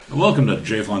Welcome to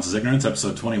Jay Flaunce's Ignorance,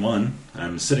 episode 21.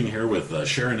 I'm sitting here with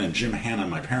Sharon and Jim Hanna,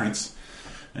 my parents,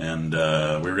 and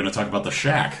we're going to talk about The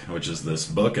Shack, which is this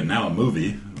book and now a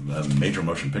movie, a major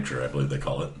motion picture, I believe they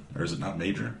call it. Or is it not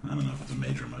major? I don't know if it's a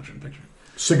major motion picture.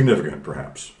 Significant,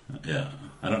 perhaps. Yeah.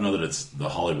 I don't know that it's the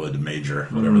Hollywood major,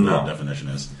 whatever that definition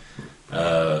is.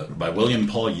 By William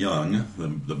Paul Young.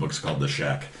 The book's called The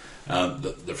Shack.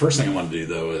 The first thing I want to do,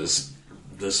 though, is...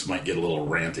 This might get a little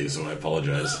ranty, so I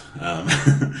apologize.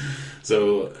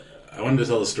 So I wanted to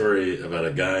tell a story about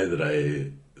a guy that I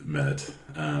met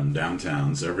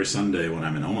downtown. So every Sunday when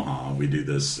I'm in Omaha, we do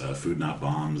this Food Not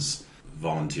Bombs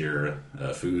volunteer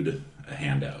food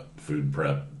handout, food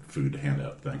prep, food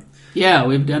handout thing. Yeah,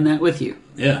 we've done that with you.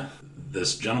 Yeah.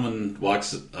 This gentleman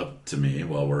walks up to me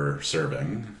while we're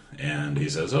serving, and he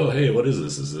says, "Oh, hey, what is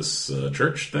this? Is this a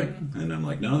church thing?" And I'm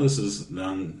like, "No, this is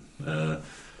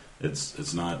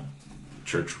It's not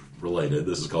church related.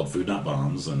 This is called Food Not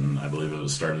Bombs, and I believe it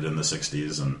was started in the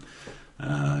 60s, and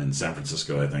in San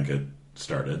Francisco I think it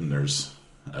started, and there's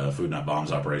Food Not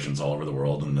Bombs operations all over the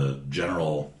world, and the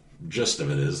general gist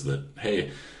of it is that, hey,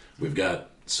 we've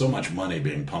got so much money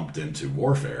being pumped into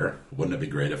warfare, wouldn't it be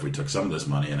great if we took some of this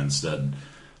money and instead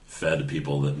fed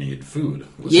people that need food?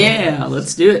 Yeah,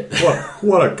 let's do it.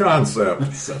 What a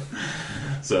concept.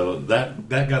 So that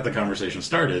got the conversation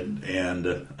started,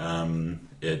 and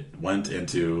it went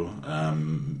into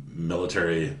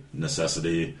military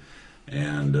necessity,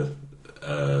 and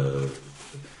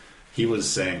he was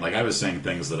saying, like I was saying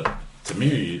things that to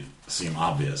me seem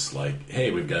obvious, like,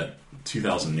 hey, we've got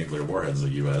 2,000 nuclear warheads in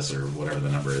the U.S., or whatever the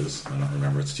number is. I don't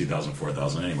remember. It's 2,000,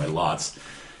 4,000, anyway, lots.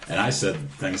 And I said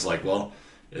things like, well,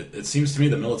 it seems to me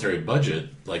the military budget,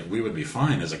 like, we would be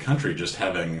fine as a country just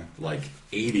having, like,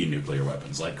 80 nuclear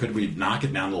weapons. Like, could we knock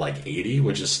it down to, like, 80,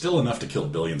 which is still enough to kill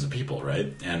billions of people,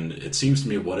 right? And it seems to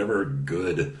me whatever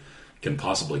good can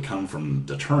possibly come from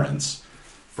deterrence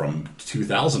from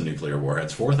 2,000 nuclear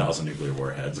warheads, 4,000 nuclear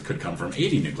warheads, could come from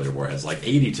 80 nuclear warheads. Like,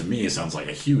 80 to me sounds like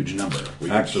a huge number.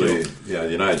 Actually, yeah,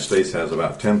 the United States has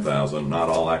about 10,000, not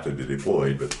all actively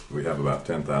deployed, but we have about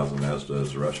 10,000, as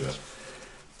does Russia.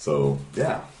 So,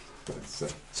 yeah.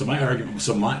 So my argument,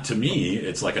 to me,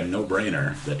 it's like a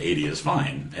no-brainer that 80 is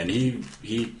fine. And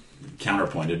he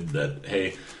counterpointed that,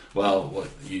 hey, well,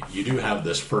 you do have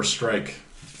this first strike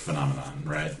phenomenon,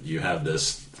 right? You have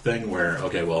this thing where,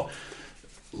 okay, well,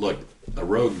 look, a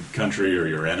rogue country or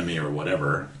your enemy or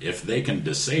whatever, if they can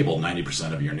disable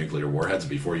 90% of your nuclear warheads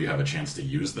before you have a chance to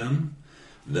use them,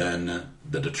 then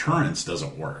the deterrence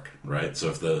doesn't work, right? So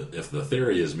if the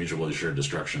theory is mutually assured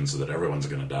destruction so that everyone's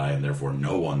going to die and therefore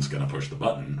no one's going to push the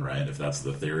button, right? If that's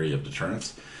the theory of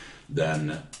deterrence,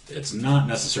 then it's not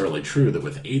necessarily true that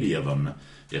with 80 of them,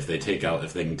 if they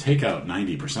can take out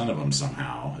 90% of them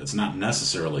somehow, it's not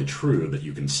necessarily true that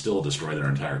you can still destroy their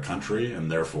entire country,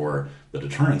 and therefore the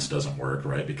deterrence doesn't work,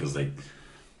 right? Because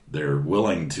they're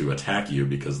willing to attack you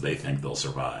because they think they'll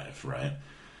survive, right?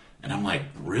 And I'm like,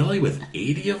 really? With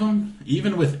 80 of them?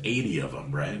 Even with 80 of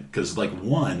them, right? Because, like,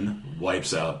 one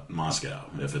wipes out Moscow,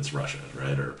 if it's Russia,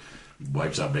 right? Or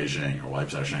wipes out Beijing, or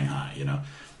wipes out Shanghai, you know?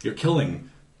 You're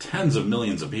killing tens of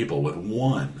millions of people with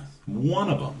one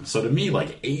of them. So to me,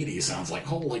 like, 80 sounds like,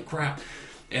 holy crap.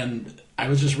 And I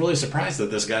was just really surprised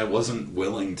that this guy wasn't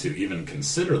willing to even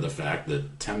consider the fact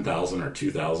that 10,000 or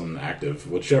 2,000 active,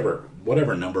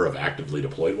 whatever number of actively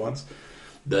deployed ones,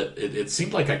 that it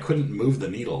seemed like I couldn't move the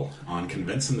needle on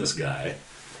convincing this guy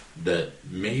that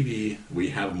maybe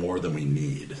we have more than we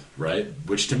need, right?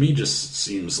 Which to me just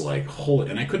seems like,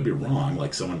 holy, and I could be wrong,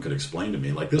 like someone could explain to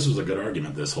me, like, this was a good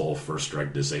argument, this whole first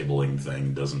strike disabling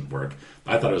thing doesn't work.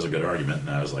 I thought it was a good argument, and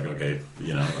I was like, okay,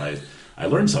 you know, I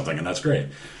learned something, and that's great.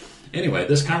 Anyway,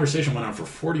 this conversation went on for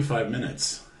 45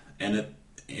 minutes,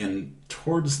 and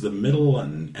towards the middle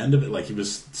and end of it, like, he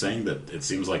was saying that it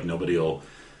seems like nobody will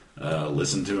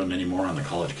listen to him anymore on the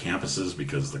college campuses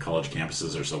because the college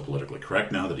campuses are so politically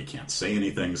correct now that he can't say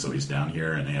anything, so he's down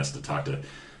here and he has to talk to,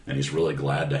 and he's really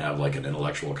glad to have, like, an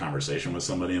intellectual conversation with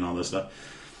somebody and all this stuff.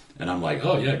 And I'm like,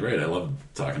 oh yeah, great, I love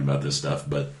talking about this stuff,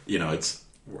 but, you know,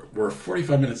 we're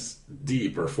 45 minutes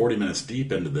deep or 40 minutes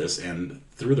deep into this, and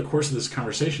through the course of this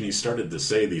conversation he started to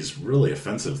say these really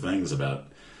offensive things about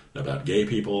gay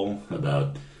people,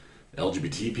 about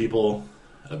LGBT people,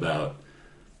 about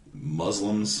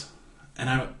Muslims, and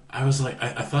I was like,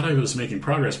 I thought I was making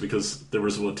progress because there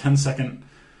was a 10-second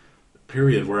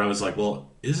period where I was like, well,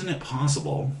 isn't it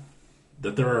possible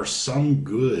that there are some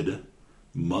good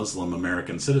Muslim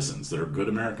American citizens that are good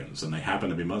Americans and they happen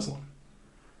to be Muslim?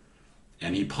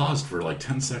 And he paused for like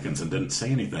 10 seconds and didn't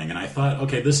say anything, and I thought,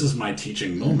 okay, this is my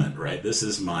teaching moment, right? This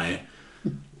is my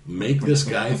make this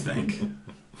guy think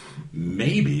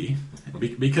maybe,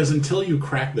 because until you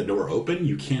crack the door open,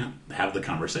 you can't have the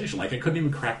conversation. Like, I couldn't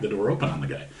even crack the door open on the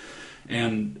guy.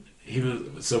 And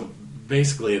so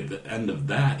basically at the end of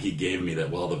that, he gave me that,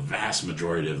 well, the vast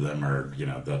majority of them are,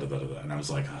 da-da-da-da-da. And I was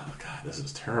like, oh, God, this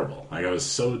is terrible. Like, I was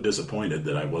so disappointed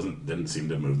that I didn't seem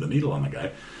to move the needle on the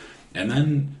guy. And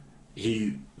then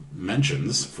he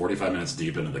mentions 45 minutes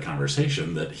deep into the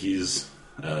conversation that he's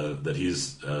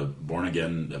a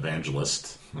born-again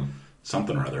evangelist,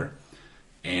 something or other.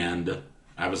 And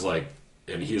I was like,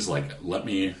 and he's like, let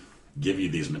me give you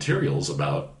these materials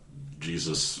about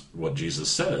Jesus, what Jesus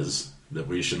says, that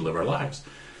we should live our lives.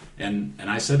 And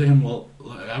I said to him, well,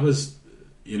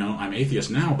 I'm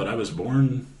atheist now, but I was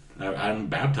born, I'm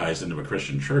baptized into a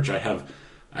Christian church. I have,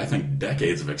 I think,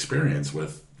 decades of experience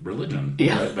with religion.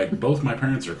 Yeah. Right? Like, both my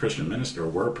parents are Christian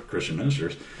were Christian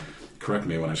ministers. Correct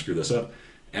me when I screw this up.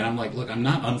 And I'm like, look, I'm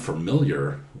not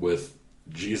unfamiliar with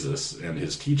Jesus and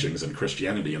his teachings and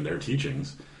Christianity and their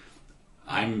teachings.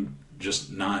 I'm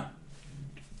just not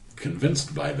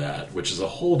convinced by that, which is a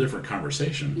whole different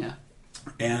conversation. Yeah.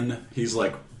 And he's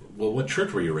like, well, what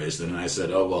church were you raised in? And I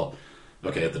said, oh, well,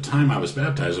 okay, at the time I was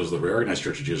baptized, it was the Reorganized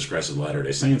Church of Jesus Christ of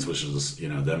Latter-day Saints, which is,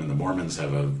 them and the Mormons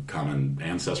have a common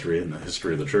ancestry in the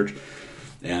history of the church.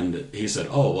 And he said,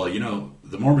 oh, well,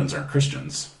 the Mormons aren't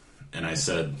Christians. And I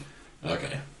said,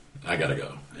 okay, I gotta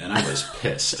go. And I was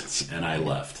pissed, and I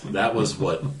left. That was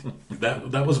what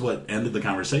ended the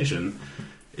conversation,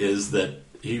 is that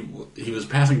he was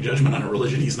passing judgment on a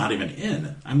religion he's not even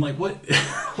in. I'm like, what?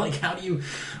 Like, how do you,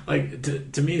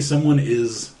 like, to me, someone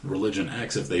is religion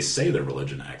X if they say they're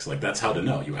religion X. Like, that's how to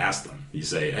know. You ask them. You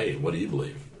say, hey, what do you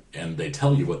believe? And they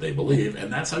tell you what they believe,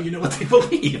 and that's how you know what they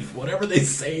believe. Whatever they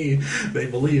say they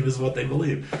believe is what they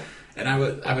believe. And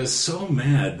I was so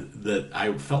mad that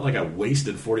I felt like I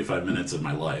wasted 45 minutes of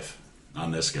my life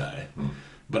on this guy.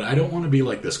 But I don't want to be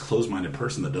like this closed-minded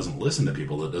person that doesn't listen to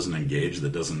people, that doesn't engage,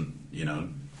 that doesn't,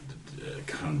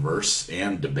 converse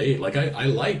and debate. Like, I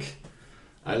like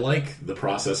the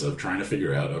process of trying to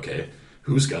figure out, okay,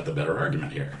 who's got the better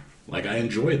argument here? Like, I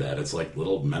enjoy that. It's like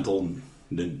little mental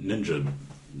ninja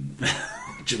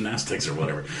gymnastics or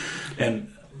whatever.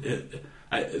 And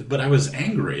but I was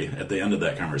angry at the end of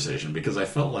that conversation because I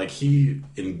felt like he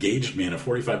engaged me in a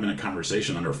 45-minute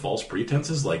conversation under false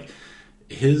pretenses. Like,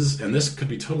 and this could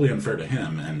be totally unfair to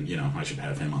him, and, I should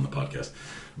have him on the podcast,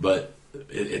 but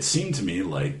it seemed to me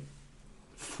like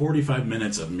 45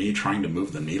 minutes of me trying to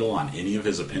move the needle on any of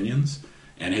his opinions,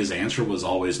 and his answer was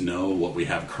always, no, what we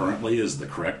have currently is the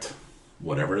correct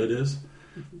whatever it is.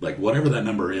 Like, whatever that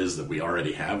number is that we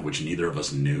already have, which neither of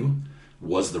us knew,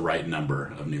 was the right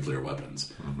number of nuclear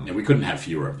weapons. And we couldn't have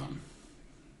fewer of them.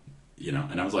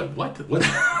 And I was like, what?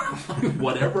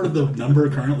 Whatever the number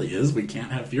currently is, we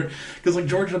can't have fewer? Because, like,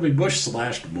 George W. Bush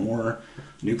slashed more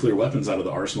nuclear weapons out of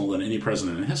the arsenal than any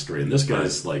president in history. And this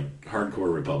guy's, like,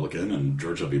 hardcore Republican, and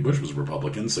George W. Bush was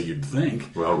Republican, so you'd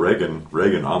think... Well,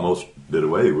 Reagan almost did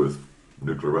away with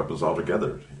nuclear weapons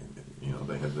altogether.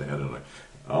 They had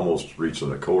almost reached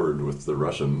an accord with the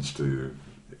Russians to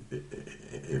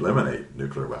eliminate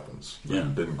nuclear weapons. Yeah.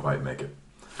 Didn't quite make it.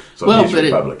 So he's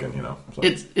Republican, So.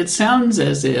 It sounds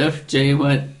as if, Jay,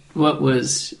 what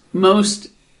was most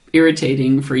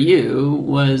irritating for you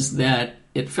was that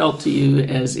it felt to you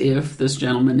as if this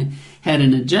gentleman had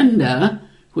an agenda,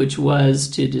 which was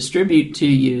to distribute to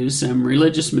you some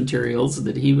religious materials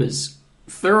that he was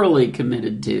thoroughly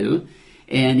committed to,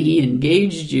 and he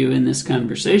engaged you in this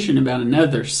conversation about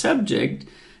another subject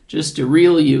just to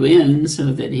reel you in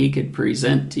so that he could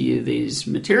present to you these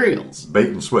materials. Bait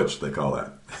and switch, they call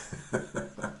that.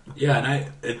 Yeah,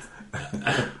 and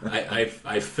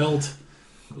I felt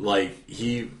like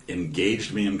he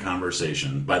engaged me in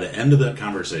conversation. By the end of that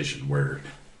conversation, where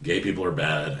gay people are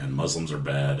bad and Muslims are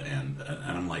bad, and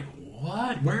I'm like,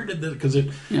 what? Where did this? Because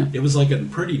it was like a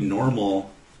pretty normal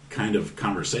kind of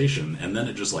conversation, and then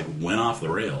it just like went off the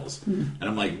rails. And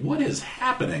I'm like, what is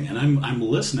happening? And I'm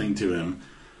listening to him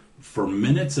for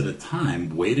minutes at a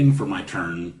time, waiting for my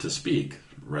turn to speak,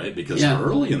 right? Because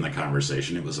early in the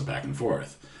conversation, it was a back and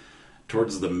forth.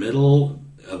 Towards the middle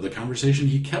of the conversation,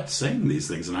 he kept saying these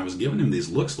things, and I was giving him these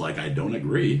looks like, I don't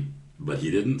agree, but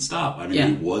he didn't stop. I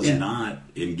mean, he was not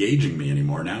engaging me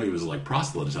anymore. Now he was like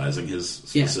proselytizing his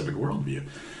specific worldview.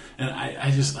 And I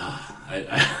just,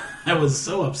 I was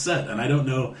so upset, and I don't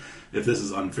know if this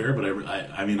is unfair, but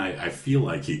I feel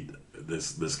like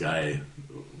this guy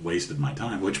wasted my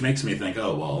time, which makes me think,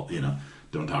 oh, well,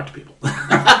 don't talk to people.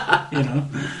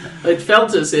 It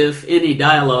felt as if any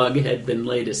dialogue had been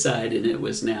laid aside and it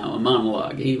was now a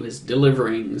monologue. He was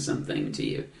delivering something to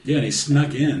you. Yeah, and he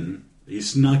snuck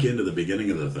into the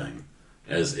beginning of the thing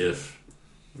as if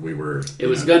we were. It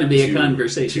was going to be a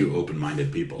conversation. Two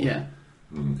open-minded people. Yeah.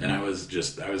 And I was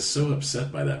so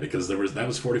upset by that because that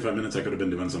was 45 minutes I could have been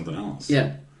doing something else.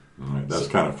 Yeah. Right. That's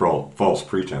kind of false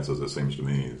pretenses, it seems to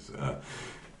me.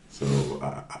 So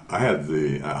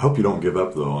I hope you don't give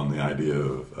up, though, on the idea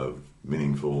of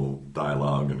meaningful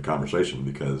dialogue and conversation,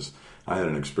 because I had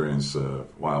an experience a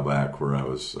while back where I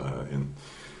was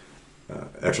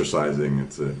exercising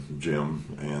at the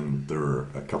gym, and there were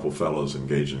a couple fellows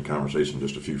engaged in conversation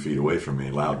just a few feet away from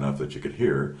me, loud enough that you could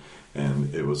hear.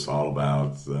 And it was all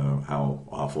about how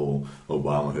awful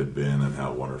Obama had been and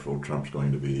how wonderful Trump's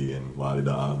going to be and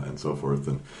la-di-da and so forth.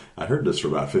 And I heard this for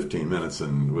about 15 minutes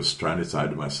and was trying to decide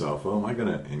to myself, well, am I going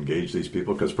to engage these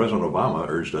people? Because President Obama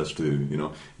urged us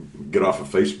to, get off of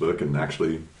Facebook and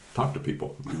actually talk to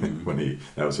people when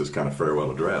that was his kind of farewell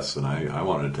address. And I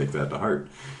wanted to take that to heart.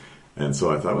 And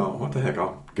so I thought, well, what the heck,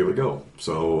 I'll give it a go.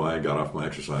 So I got off my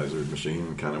exerciser machine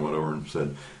and kind of went over and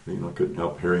said, couldn't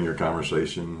help hearing your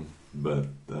conversation, but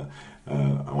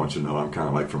I want you to know I'm kind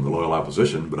of like from the loyal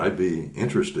opposition, but I'd be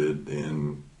interested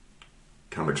in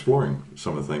kind of exploring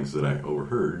some of the things that I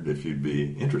overheard if you'd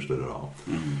be interested at all.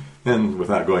 Mm-hmm. And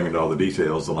without going into all the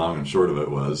details, the long and short of it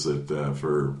was that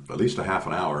for at least a half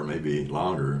an hour, maybe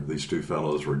longer, these two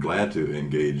fellows were glad to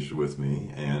engage with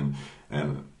me, and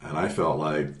I felt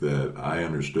like that I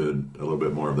understood a little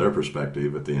bit more of their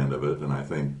perspective at the end of it, and I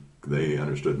think they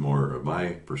understood more of my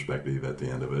perspective at the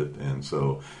end of it. And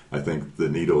so I think the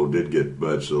needle did get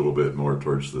budged a little bit more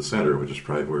towards the center, which is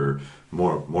probably where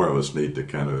more of us need to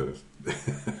kind of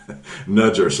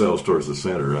nudge ourselves towards the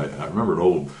center. I remember an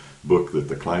old book that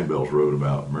the Kleinbells wrote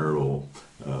about marital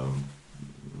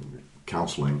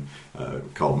counseling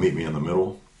called Meet Me in the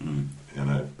Middle. Mm.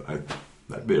 And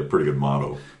that'd be a pretty good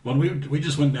motto. Well, we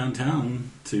just went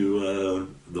downtown to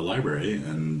the library,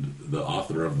 and the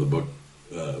author of the book,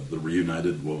 the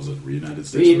Reunited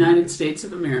States? Reunited States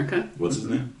of America. What's his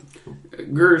name?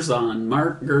 Gerzon,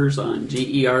 Mark Gerzon,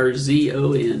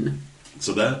 Gerzon.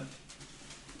 So that,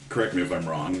 correct me if I'm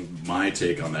wrong, my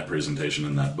take on that presentation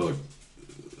in that book,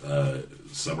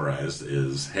 summarized,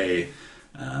 is, hey,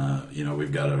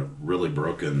 we've got a really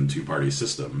broken two-party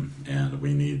system, and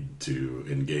we need to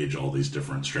engage all these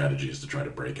different strategies to try to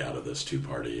break out of this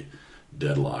two-party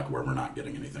deadlock where we're not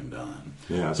getting anything done.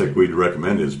 Yeah, I think we'd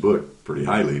recommend his book pretty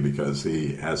highly because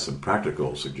he has some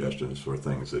practical suggestions for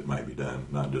things that might be done,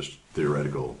 not just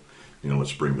theoretical,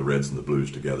 let's bring the reds and the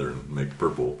blues together and make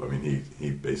purple. I mean,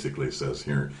 he basically says,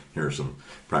 here are some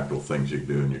practical things you can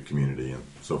do in your community and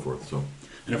so forth. So,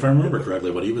 and if I remember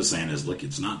correctly, what he was saying is, look,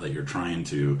 it's not that you're trying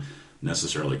to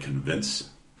necessarily convince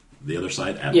the other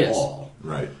side at all.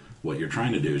 Right. What you're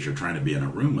trying to do is you're trying to be in a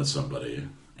room with somebody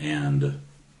and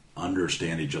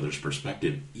understand each other's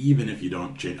perspective, even if you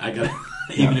don't change.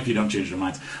 Even if you don't change their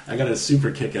minds. I got a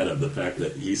super kick out of the fact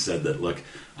that he said that, look,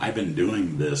 I've been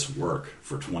doing this work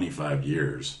for 25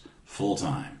 years full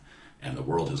time, and the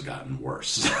world has gotten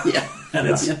worse. Yeah. And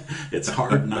it's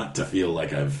hard not to feel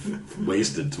like I've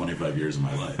wasted 25 years of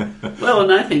my life. Well,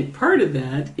 and I think part of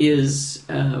that is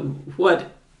what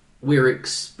we're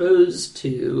exposed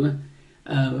to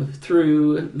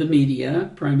through the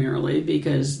media, primarily,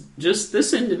 because just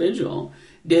this individual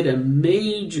did a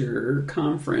major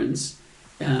conference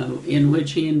in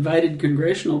which he invited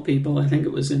congressional people. I think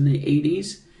it was in the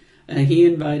 80s. He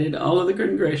invited all of the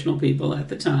congressional people at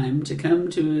the time to come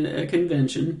to a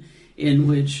convention in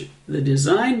which the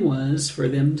design was for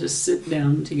them to sit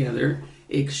down together,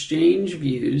 exchange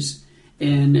views,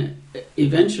 and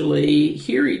eventually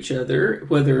hear each other,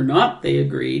 whether or not they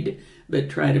agreed, but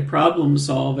try to problem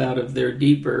solve out of their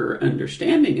deeper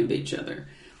understanding of each other.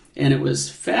 And it was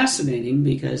fascinating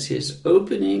because his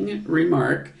opening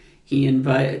remark, he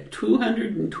invited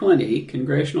 220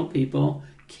 congressional people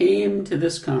came to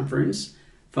this conference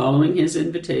following his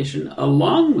invitation,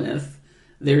 along with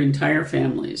their entire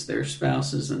families, their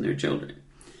spouses and their children.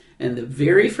 And the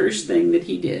very first thing that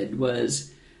he did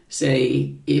was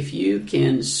say, if you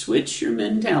can switch your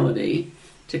mentality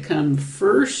to come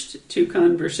first to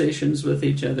conversations with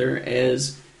each other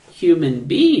as human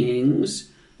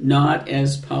beings, not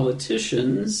as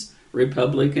politicians,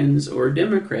 Republicans, or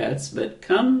Democrats, but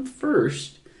come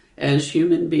first as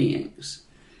human beings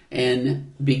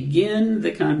and begin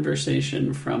the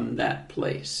conversation from that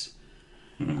place.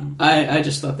 Mm-hmm. I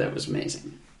just thought that was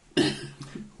amazing.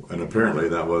 And apparently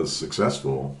that was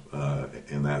successful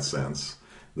in that sense.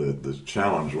 The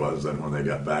challenge was that when they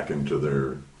got back into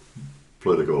their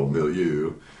political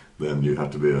milieu, then you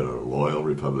have to be a loyal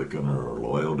Republican or a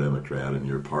loyal Democrat, and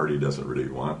your party doesn't really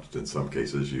want, in some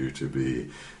cases, you to be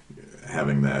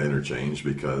having that interchange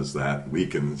because that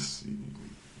weakens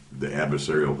the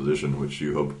adversarial position which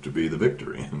you hope to be the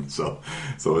victory. And so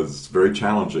it's very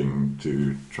challenging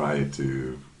to try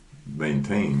to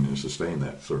maintain and sustain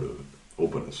that sort of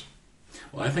openness.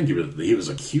 Well, I think he was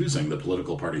accusing the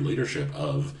political party leadership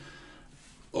of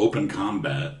open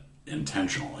combat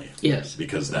intentionally. Yes.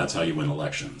 Because that's how you win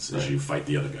elections, is you fight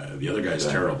the other guy. The other guy's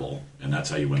terrible, and that's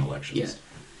how you win elections. Yes.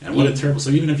 And what a terrible...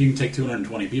 So even if you can take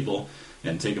 220 people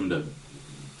and take them to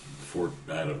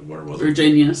where was it?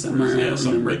 Virginia, somewhere. Yeah,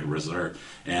 some big resort.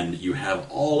 And you have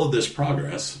all of this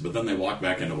progress, but then they walk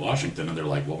back into Washington and they're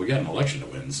like, well, we got an election to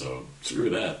win, so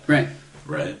screw that. Right.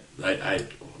 Right? I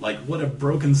like, what a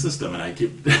broken system. And I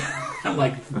keep... I'm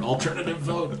like, alternative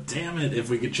vote, damn it. If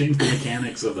we could change the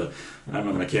mechanics of the... I'm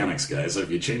a mechanics guy, so if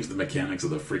you change the mechanics of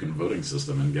the freaking voting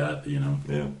system and got,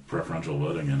 preferential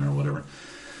voting in or whatever.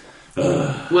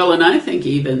 Well, and I think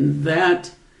even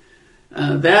that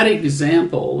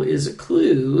example is a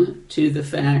clue to the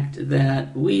fact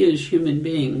that we as human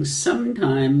beings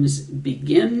sometimes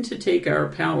begin to take our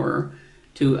power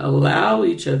to allow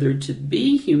each other to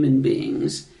be human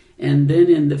beings, and then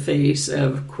in the face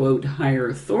of, quote, higher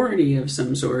authority of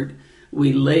some sort,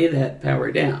 we lay that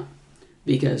power down.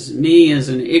 Because me, as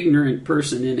an ignorant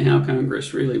person in how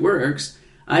Congress really works,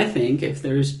 I think if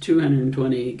there's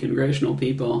 220 congressional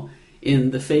people in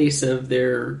the face of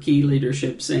their key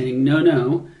leadership saying,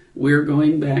 no, we're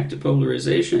going back to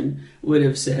polarization, would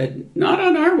have said, not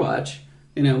on our watch.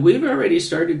 We've already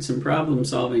started some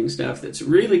problem-solving stuff that's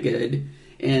really good,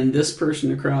 and this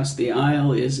person across the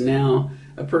aisle is now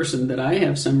a person that I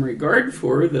have some regard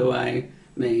for, though I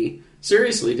may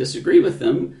seriously disagree with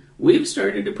them. We've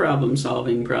started a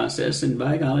problem-solving process, and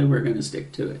by golly, we're going to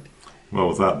stick to it. Well,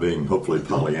 without being hopefully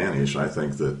Pollyannish, I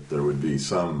think that there would be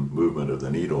some movement of the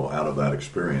needle out of that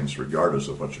experience, regardless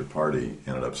of what your party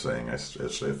ended up saying.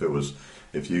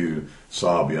 If you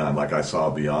saw beyond, like I saw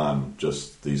beyond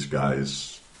just these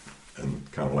guys, and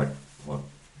kind of like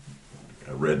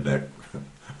a redneck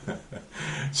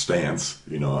stance,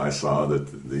 I saw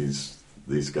that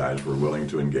these guys were willing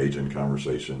to engage in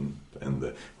conversation,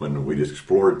 and when we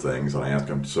explored things, and I asked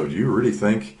them, so do you really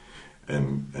think,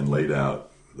 and laid out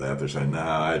that they're saying,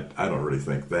 I don't really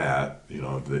think that. In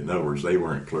other words, they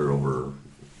weren't clear over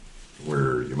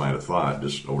where you might have thought,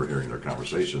 just overhearing their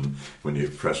conversation. When you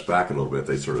pressed back a little bit,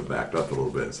 they sort of backed up a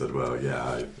little bit and said, well, yeah,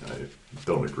 I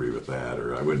don't agree with that,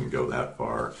 or I wouldn't go that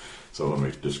far. So when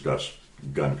we discussed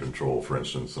gun control, for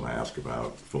instance, and I asked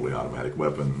about fully automatic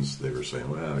weapons, they were saying,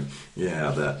 well,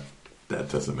 yeah, that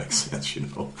doesn't make sense,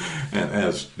 and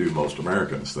as do most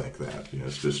Americans think that.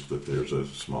 It's just that there's a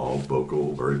small,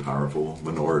 vocal, very powerful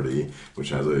minority which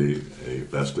has a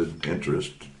vested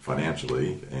interest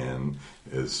financially and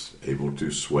is able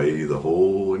to sway the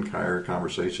whole entire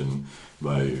conversation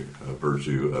by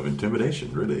virtue of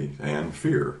intimidation, really, and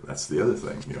fear. That's the other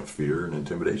thing, fear and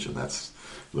intimidation.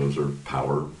 Those are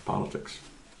power politics.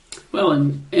 Well,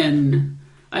 and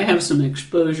I have some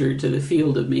exposure to the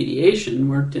field of mediation,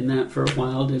 worked in that for a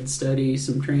while, did study,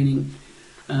 some training.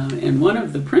 And one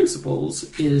of the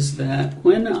principles is that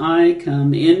when I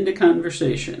come into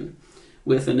conversation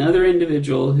with another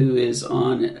individual who is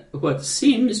on what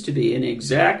seems to be an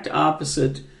exact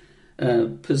opposite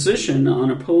position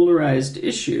on a polarized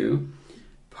issue,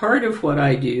 part of what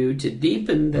I do to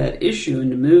deepen that issue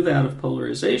and to move out of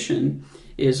polarization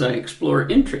is I explore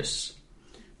interests.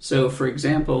 So, for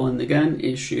example, in the gun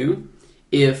issue,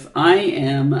 if I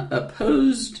am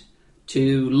opposed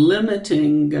to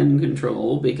limiting gun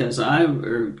control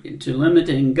or to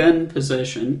limiting gun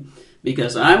possession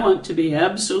because I want to be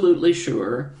absolutely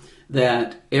sure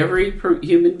that every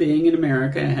human being in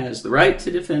America has the right to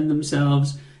defend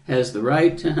themselves, has the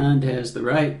right to hunt, has the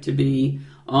right to be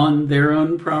on their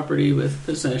own property with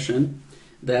possession,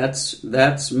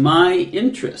 that's my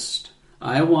interest.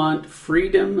 I want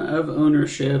freedom of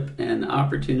ownership and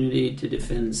opportunity to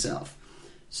defend self.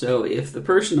 So if the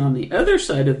person on the other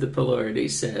side of the polarity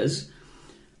says,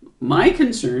 my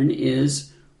concern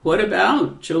is, what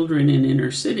about children in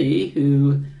inner city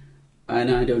who,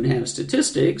 and I don't have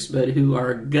statistics, but who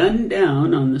are gunned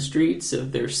down on the streets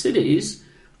of their cities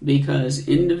because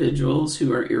individuals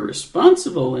who are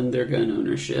irresponsible in their gun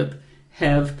ownership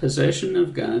have possession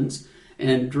of guns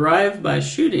and drive-by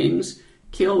shootings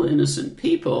kill innocent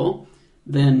people,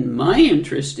 then my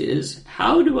interest is,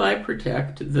 how do I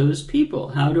protect those people?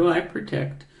 How do I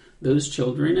protect those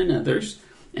children and others?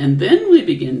 And then we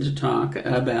begin to talk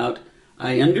about,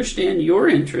 I understand your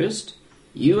interest,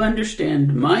 you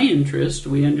understand my interest,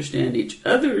 we understand each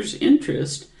other's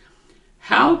interest.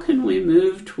 How can we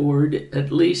move toward at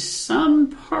least some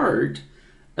part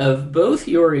of both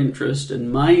your interest and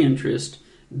my interest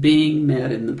being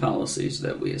met in the policies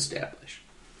that we establish?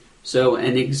 So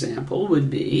an example would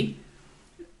be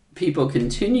people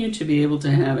continue to be able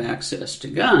to have access to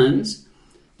guns,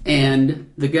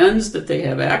 and the guns that they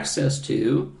have access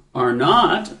to are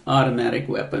not automatic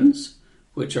weapons,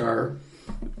 which are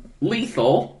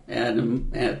lethal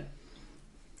in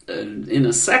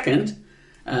a second.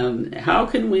 How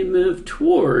can we move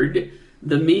toward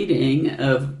the meeting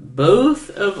of both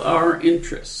of our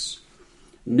interests,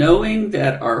 knowing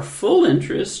that our full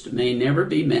interest may never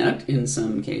be met in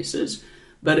some cases,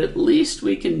 but at least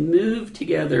we can move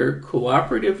together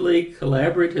cooperatively,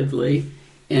 collaboratively,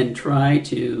 and try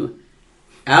to,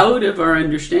 out of our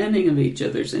understanding of each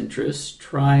other's interests,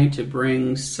 try to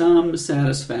bring some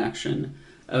satisfaction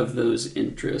of those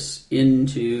interests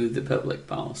into the public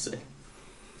policy.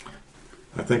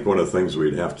 I think one of the things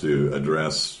we'd have to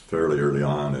address fairly early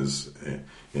on is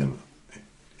in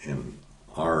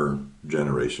our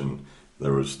generation,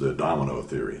 there was the domino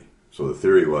theory. So the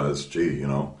theory was,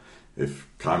 if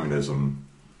communism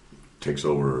takes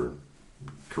over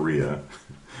Korea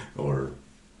or,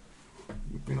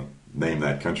 name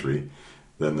that country,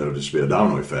 then there'll just be a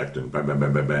domino effect, and bam, bam,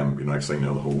 bam, bam, bam. Next thing you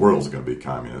know, the whole world's going to be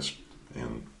communist,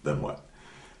 and then what?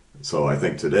 So I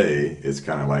think today it's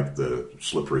kind of like the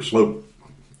slippery slope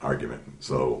argument.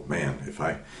 So, man,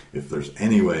 if there's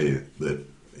any way that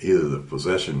either the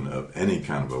possession of any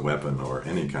kind of a weapon or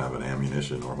any kind of an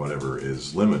ammunition or whatever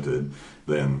is limited,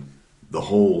 then the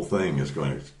whole thing is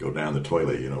going to go down the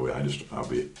toilet. I'll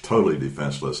be totally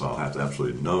defenseless. I'll have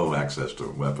absolutely no access to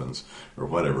weapons or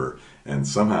whatever. And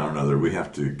somehow or another, we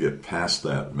have to get past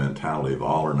that mentality of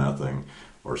all or nothing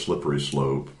or slippery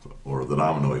slope or the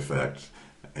domino effect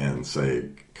and say,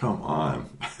 come on,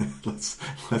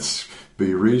 let's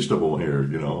be reasonable here.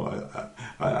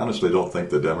 I honestly don't think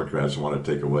the Democrats want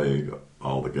to take away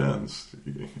all the guns,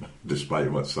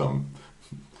 despite what some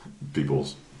people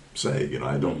say.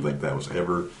 I don't think that was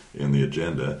ever in the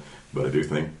agenda, but I do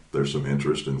think there's some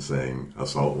interest in saying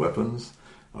assault weapons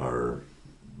are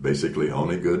basically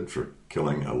only good for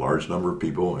killing a large number of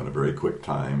people in a very quick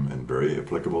time and very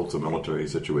applicable to military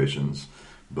situations.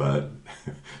 But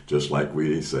just like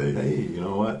we say, hey, you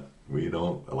know what? We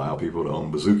don't allow people to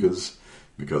own bazookas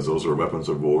because those are weapons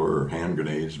of war, or hand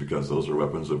grenades because those are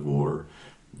weapons of war.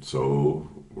 So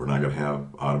we're not going to have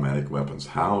automatic weapons.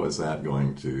 How is that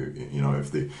going to,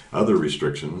 if the other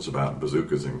restrictions about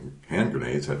bazookas and hand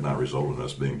grenades had not resulted in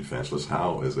us being defenseless,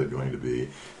 how is it going to be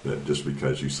that just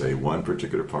because you say one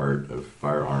particular part of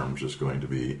firearms is going to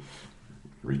be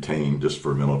retained just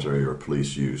for military or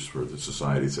police use, where the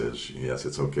society says, yes,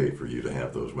 it's okay for you to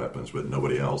have those weapons, but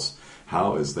nobody else?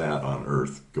 How is that on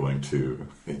earth going to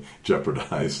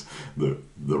jeopardize the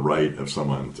right of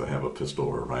someone to have a pistol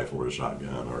or a rifle or a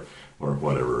shotgun or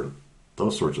whatever?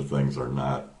 Those sorts of things are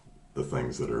not the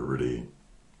things that are really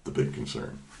the big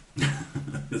concern.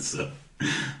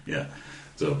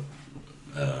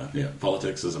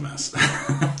 Politics is a mess.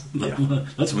 Yeah.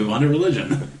 Let's move on to religion.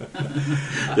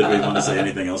 Did we want to say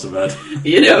anything else about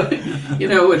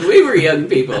when we were young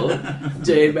people,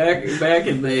 Jay, back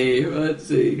in the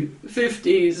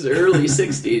 50s, early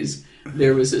 60s,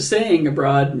 there was a saying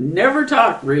abroad: "Never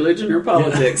talk religion or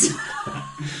politics." Yeah.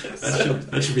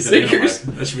 That should be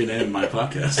the name of my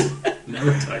podcast.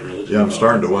 Never talk religion. Yeah, I'm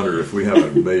starting to wonder if we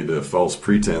haven't made a false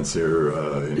pretense here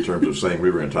in terms of saying we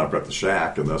were going to talk about the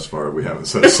shack, and thus far we haven't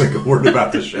said a single word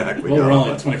about the shack. We're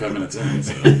only 25 minutes in.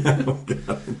 So. I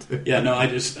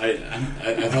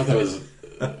thought that was.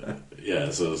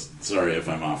 So sorry if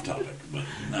I'm off topic, but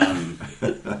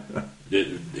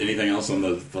anything else on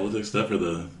the politics stuff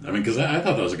because I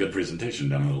thought that was a good presentation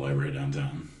down at the library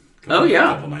downtown. A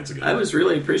couple nights ago. I was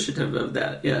really appreciative of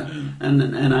that. Yeah.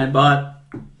 And I bought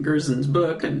Gersen's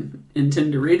book and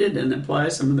intend to read it and apply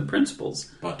some of the principles.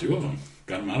 Bought 2 of them.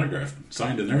 Got them autographed,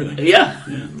 signed and everything. Yeah.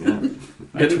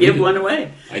 Couldn't give one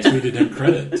away. I tweeted him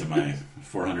credit to my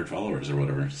 400 followers or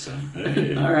whatever. So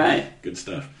hey, all right, good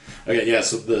stuff. Okay, yeah.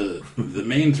 So the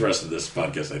main thrust of this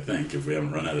podcast, I think, if we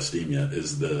haven't run out of steam yet,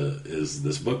 is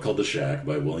this book called The Shack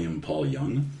by William Paul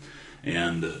Young.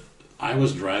 And I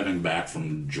was driving back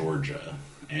from Georgia,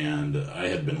 and I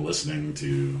had been listening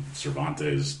to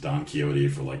Cervantes' Don Quixote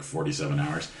for like 47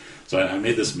 hours. So I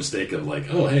made this mistake of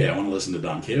like, oh, hey, I want to listen to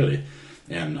Don Quixote.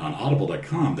 And on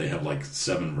Audible.com, they have like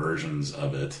 7 versions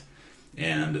of it,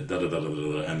 and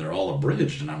and they're all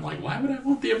abridged. And I'm like, why would I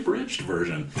want the abridged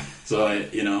version? So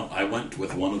I went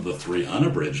with one of the 3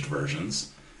 unabridged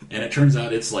versions. And it turns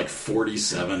out it's like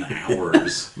 47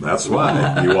 hours. That's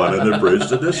why you want an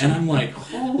abridged edition. And I'm like,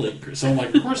 holy! So I'm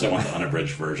like, of course I want the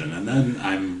unabridged version. And then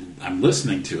I'm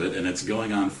listening to it, and it's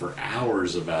going on for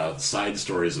hours about side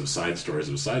stories of side stories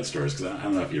of side stories. Because I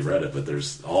don't know if you've read it, but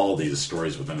there's all these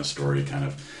stories within a story, kind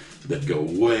of that go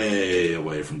way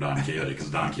away from Don Quixote, because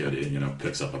Don Quixote,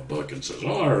 picks up a book and says,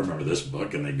 "Oh, I remember this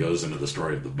book," and it goes into the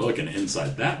story of the book, and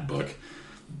inside that book,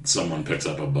 someone picks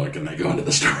up a book and they go into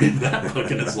the story of that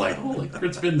book, and it's like, holy,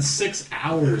 it's been 6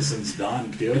 hours since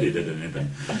Don Quixote did anything.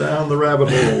 Down the rabbit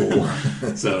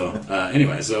hole. So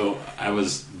anyway, so I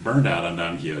was burned out on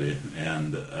Don Quixote,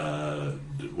 and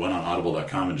went on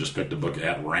Audible.com and just picked a book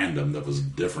at random that was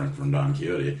different from Don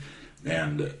Quixote.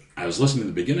 And I was listening to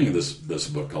the beginning of this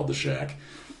book called The Shack,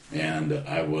 and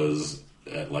I was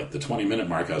at like the 20-minute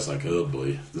mark. I was like, oh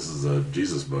boy, this is a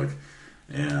Jesus book.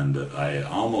 And I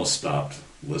almost stopped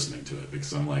listening to it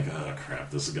because I'm like, oh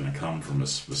crap, this is going to come from a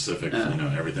specific,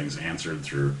 everything's answered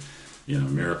through,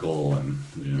 miracle and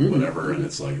whatever. And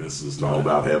it's like, this is It's all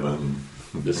about heaven.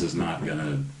 This is not going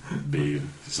to be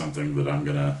something that I'm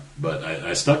going to... But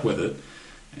I stuck with it,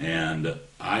 and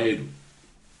I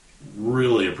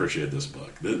really appreciate this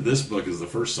book. This book is the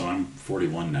first... So I'm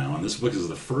 41 now, and this book is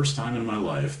the first time in my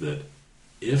life that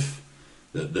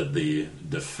the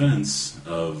defense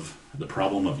of the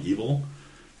problem of evil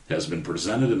has been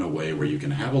presented in a way where you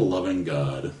can have a loving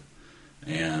God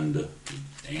and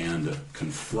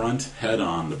confront head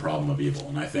on the problem of evil.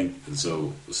 And I think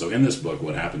so in this book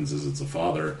what happens is it's a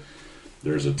father,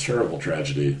 there's a terrible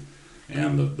tragedy,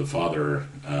 and the father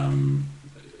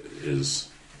is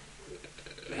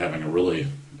having a really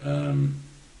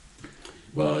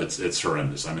it's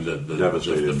horrendous. I mean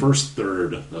the first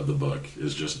third of the book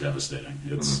is just devastating.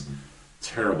 It's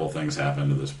terrible things happen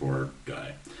to this poor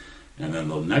guy. And then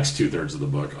the next 2/3 of the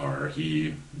book are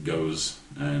he goes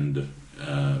and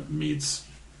meets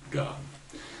God.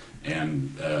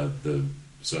 And the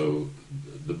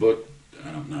book,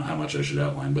 I don't know how much I should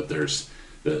outline, but there's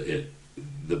the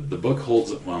book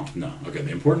holds, the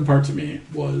important part to me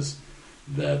was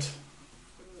that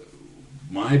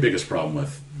my biggest problem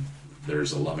with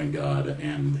there's a loving God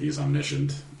and he's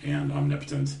omniscient and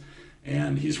omnipotent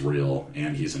and he's real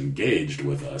and he's engaged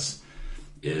with us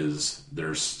is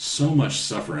there's so much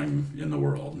suffering in the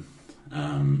world.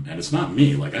 And it's not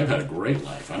me. Like, I've had a great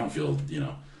life. I don't feel,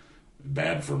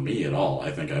 bad for me at all.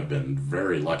 I think I've been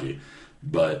very lucky.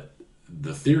 But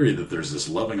the theory that there's this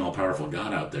loving, all-powerful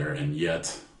God out there, and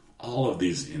yet all of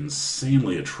these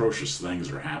insanely atrocious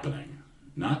things are happening,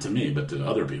 not to me, but to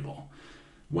other people,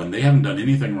 when they haven't done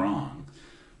anything wrong,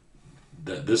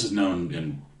 that this is known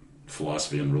in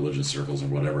philosophy and religious circles and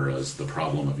whatever as the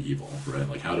problem of evil, right?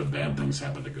 Like, how do bad things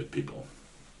happen to good people?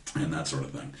 And that sort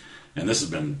of thing. And this has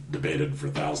been debated for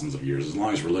thousands of years. As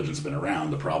long as religion's been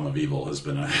around, the problem of evil has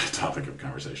been a topic of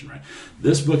conversation, right?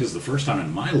 This book is the first time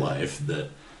in my life that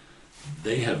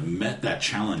they have met that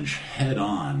challenge head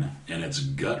on, and it's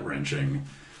gut-wrenching.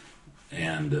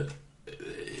 And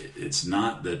it's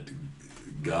not that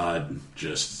God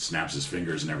just snaps his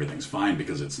fingers and everything's fine,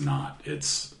 because it's not.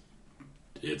 It's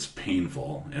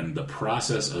painful. And the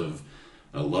process of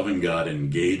a loving God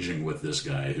engaging with this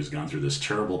guy who's gone through this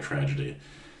terrible tragedy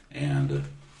and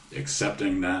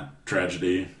accepting that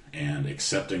tragedy and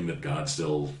accepting that God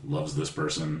still loves this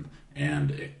person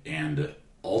and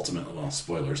ultimately, well,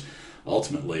 spoilers,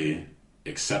 ultimately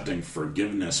accepting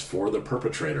forgiveness for the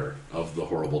perpetrator of the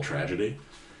horrible tragedy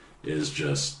is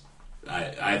just,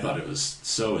 I thought it was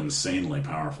so insanely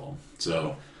powerful.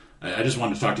 So I just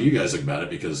wanted to talk to you guys about it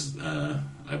because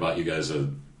I bought you guys a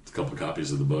couple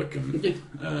copies of the book, and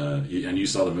you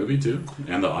saw the movie too,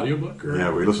 and the audiobook? Or? Yeah,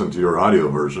 we listened to your audio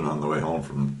version on the way home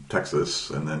from Texas,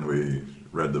 and then we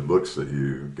read the books that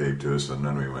you gave to us, and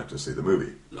then we went to see the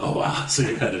movie. Oh wow! So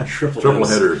you had a triple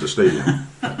header at the stadium.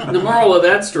 The moral of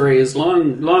that story is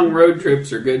long road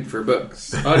trips are good for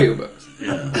books, audiobooks.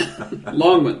 Yeah,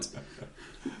 long ones.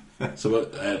 So,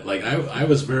 I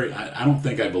was very. I don't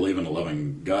think I believe in a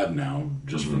loving God now,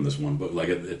 just from this one book.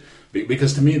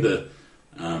 Because to me the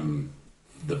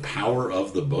power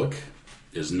of the book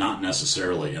is not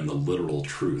necessarily in the literal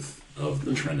truth of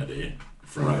the Trinity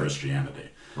from Christianity.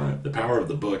 Right. The power of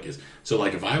the book is... So,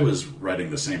 like, if I was writing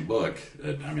the same book...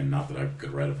 I mean, not that I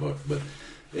could write a book, but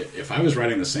if I was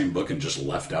writing the same book and just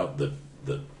left out the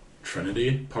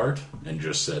Trinity part and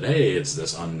just said, hey, it's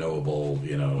this unknowable,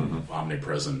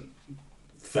 omnipresent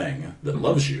thing that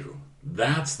loves you,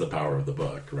 that's the power of the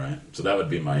book, right? So that would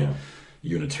be my...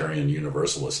 Unitarian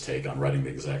Universalist take on writing the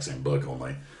exact same book,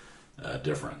 only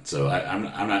different. So I'm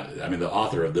not. I mean, the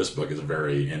author of this book is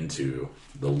very into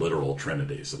the literal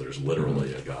Trinity. So there's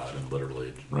literally a God and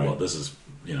literally. Right. Well, this is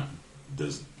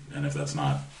this. And if that's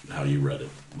not how you read it,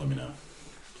 let me know.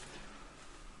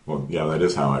 Well, yeah, that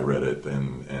is how I read it,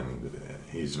 and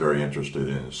he's very interested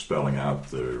in spelling out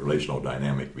the relational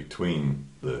dynamic between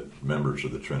the members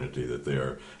of the Trinity, that they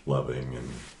are loving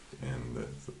and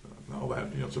all that.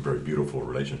 It's a very beautiful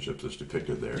relationship that's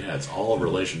depicted there. Yeah, it's all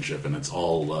relationship and it's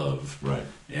all love. Right.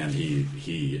 And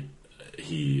he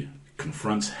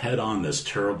confronts head on this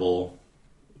terrible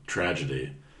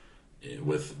tragedy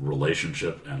with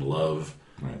relationship and love.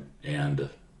 Right. And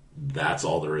that's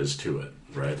all there is to it,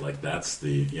 right? Like that's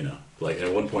the, like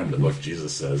at one point in the book,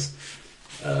 Jesus says,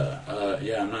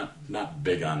 yeah, I'm not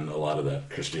big on a lot of that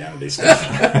Christianity stuff.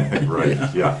 Right.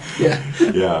 Yeah.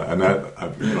 Yeah. And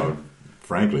that,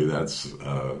 frankly, that's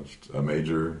a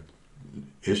major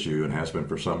issue and has been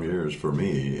for some years for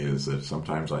me, is that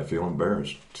sometimes I feel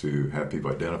embarrassed to have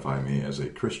people identify me as a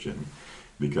Christian,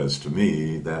 because to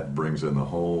me that brings in the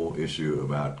whole issue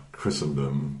about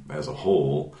Christendom as a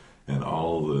whole and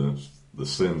all the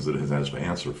sins that it has to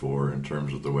answer for in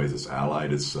terms of the ways it's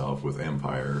allied itself with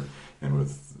empire and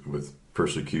with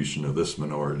persecution of this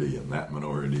minority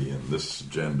and this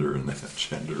gender and that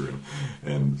gender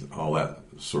and all that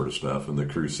sort of stuff, and the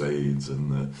Crusades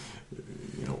and the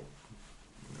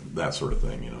that sort of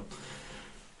thing.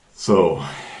 So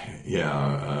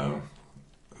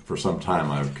for some time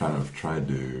I've kind of tried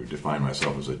to define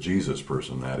myself as a Jesus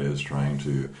person, that is, trying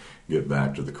to get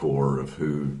back to the core of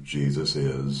who Jesus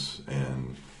is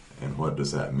and what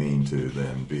does that mean to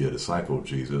then be a disciple of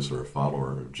Jesus or a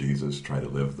follower of Jesus, try to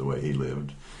live the way he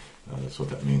lived. That's what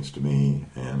that means to me.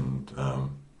 And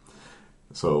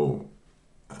so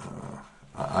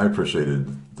I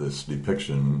appreciated this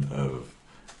depiction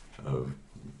of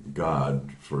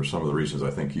God for some of the reasons I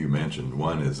think you mentioned.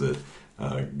 One is that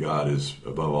God is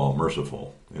above all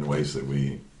merciful in ways that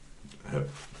we have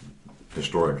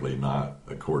historically not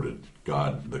accorded.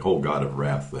 God, the whole God of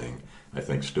wrath thing, I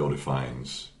think still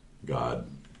defines God.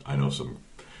 I know some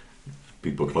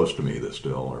people close to me that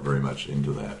still are very much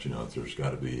into that. There's got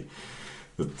to be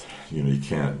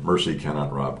that. Mercy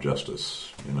cannot rob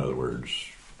justice. In other words,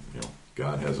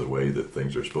 God has a way that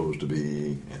things are supposed to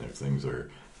be, and if things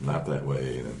are not that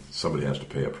way, then somebody has to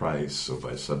pay a price. So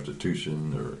by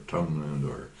substitution or atonement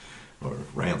or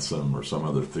ransom or some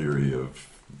other theory of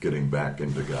getting back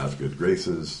into God's good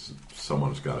graces,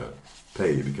 someone's got to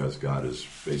pay, because God is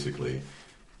basically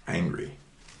angry,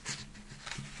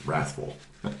 wrathful.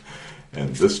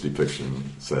 And this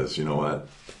depiction says, you know what?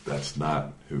 That's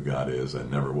not who God is, and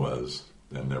never was,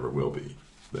 and never will be.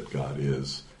 That God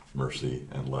is mercy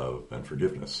and love and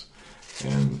forgiveness.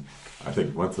 And I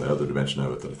think one other dimension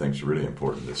of it that I think is really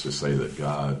important is to say that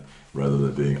God, rather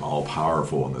than being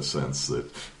all-powerful in the sense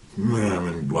that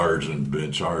I'm large and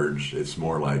in charge, it's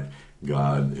more like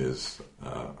God is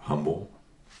humble.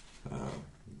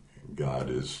 God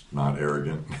is not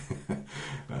arrogant.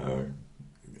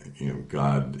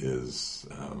 God is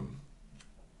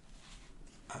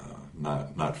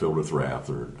not filled with wrath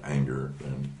or anger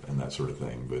and that sort of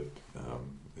thing, but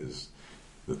is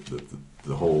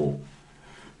the whole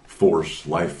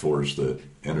life force that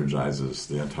energizes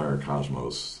the entire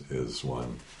cosmos is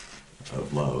one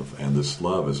of love. And this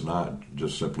love is not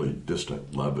just simply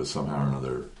distant. Love is somehow or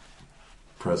another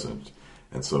present.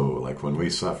 And so, like, when we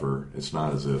suffer, it's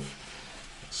not as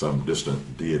if some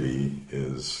distant deity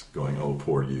is going, oh,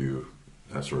 poor you,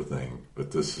 that sort of thing.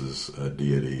 But this is a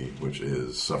deity which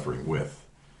is suffering with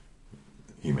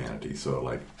humanity. So,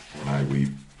 like, when I weep,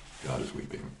 God is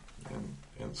weeping,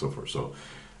 and so forth.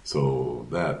 So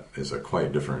that is a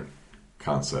quite different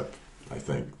concept, I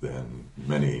think, than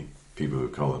many people who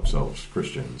call themselves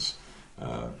Christians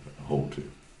hold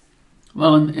to.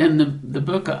 Well, and the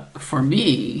book, for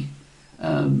me,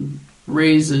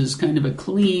 raises kind of a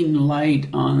clean light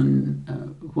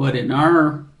on what in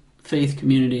our faith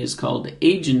community is called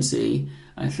agency.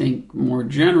 I think more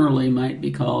generally might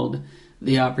be called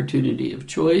the opportunity of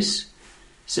choice.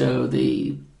 So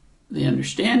the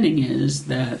understanding is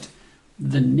that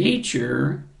the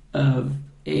nature of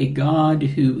a God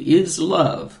who is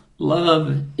love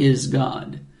is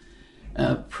God,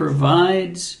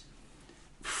 provides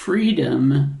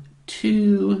freedom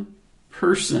to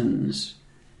persons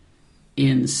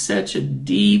in such a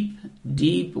deep,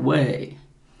 deep way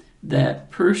that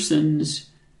persons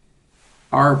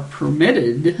are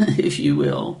permitted, if you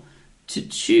will, to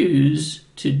choose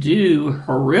to do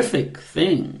horrific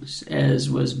things, as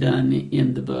was done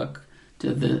in the book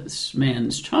to this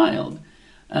man's child.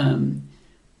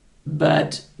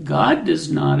 But God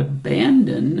does not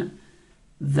abandon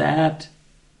that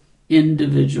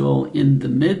individual in the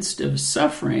midst of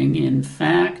suffering. In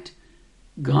fact,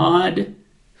 God,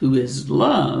 who is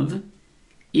love,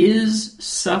 is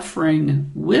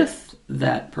suffering with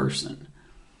that person.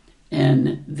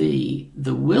 And the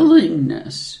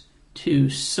willingness to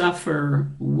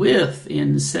suffer with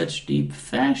in such deep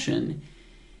fashion,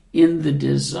 in the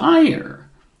desire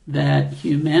that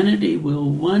humanity will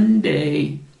one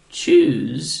day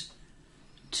choose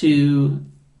to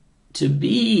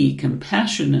be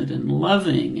compassionate and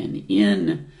loving and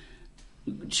in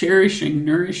cherishing,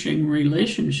 nourishing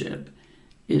relationship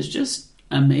is just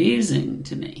amazing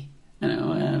to me.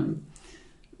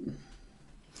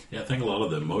 Yeah, I think a lot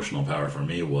of the emotional power for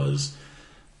me was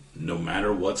no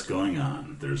matter what's going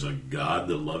on, there's a God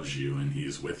that loves you and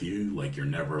He's with you like you're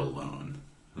never alone,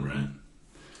 right?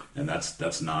 And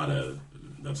that's not a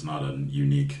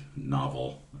unique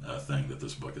novel thing that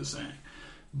this book is saying,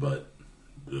 but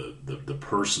the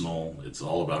personal, it's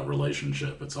all about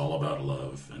relationship, it's all about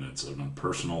love, and it's on a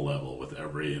personal level with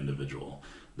every individual.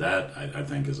 That I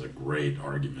think is a great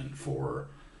argument for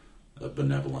a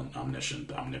benevolent,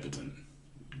 omniscient, omnipotent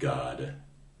God,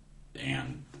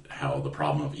 and how the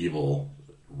problem of evil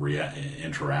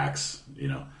interacts.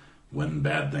 When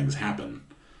bad things happen,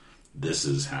 this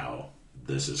is how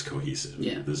this is cohesive.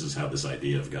 Yeah. This is how this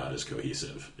idea of God is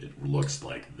cohesive. It looks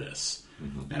like this.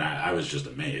 Mm-hmm. And I was just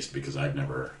amazed because I've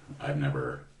never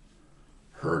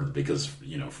heard, because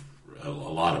a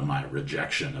lot of my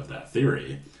rejection of that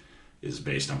theory is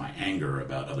based on my anger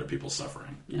about other people's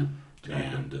suffering. Yeah.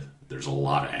 And there's a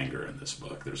lot of anger in this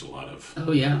book. There's a lot of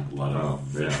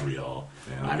vitriol.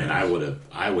 Yeah, I mean,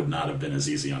 I would not have been as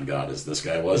easy on God as this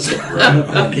guy was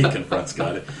when he confronts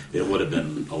God. It would have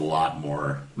been a lot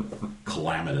more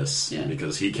calamitous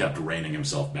because he kept reining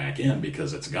himself back in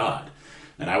because it's God,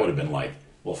 and I would have been like,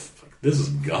 well, this is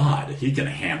God. He can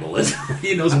handle it.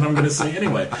 He knows what I'm going to say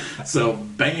anyway. So,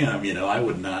 bam, I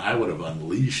would have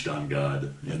unleashed on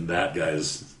God in that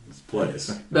guy's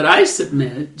place. But I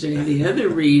submit, Jay, the other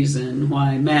reason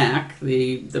why Mac,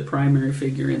 the primary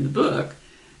figure in the book,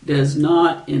 does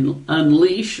not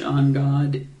unleash on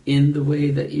God in the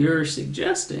way that you're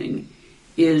suggesting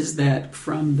is that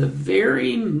from the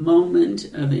very moment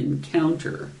of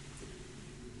encounter,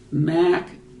 Mac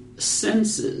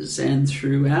senses, and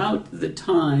throughout the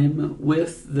time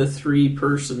with the three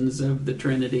persons of the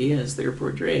Trinity as they're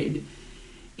portrayed,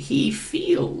 he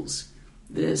feels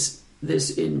this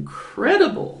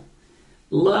incredible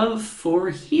love for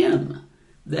him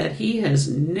that he has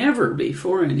never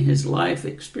before in his life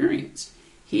experienced.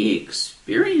 He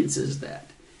experiences that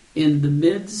in the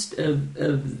midst of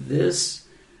this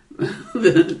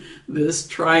this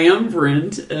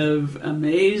triumvirate of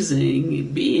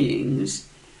amazing beings.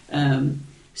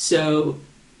 So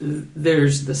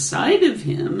there's the side of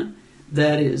him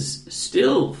that is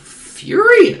still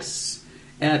furious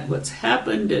at what's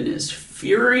happened and is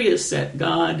furious at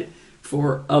God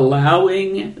for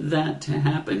allowing that to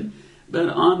happen. But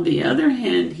on the other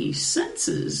hand, he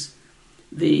senses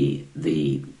the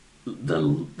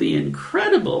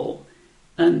incredible,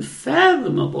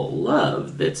 unfathomable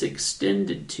love that's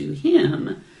extended to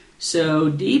him. So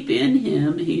deep in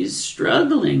him, he's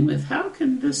struggling with, how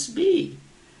can this be?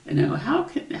 How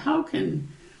can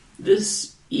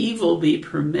this evil be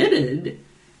permitted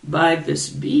by this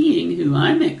being who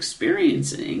I'm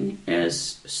experiencing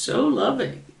as so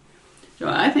loving? So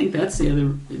I think that's the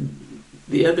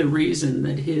other reason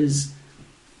that his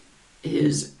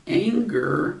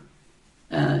anger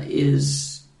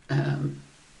is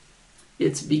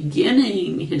it's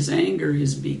beginning. His anger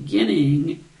is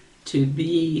beginning to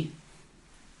be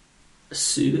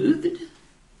soothed,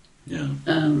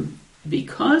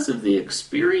 because of the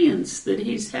experience that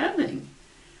he's having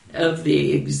of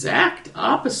the exact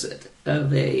opposite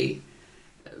of a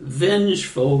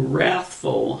vengeful,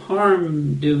 wrathful,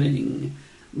 harm-doing,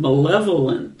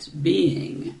 malevolent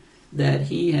being that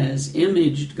he has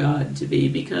imaged God to be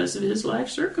because of his life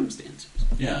circumstances.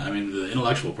 Yeah, I mean, the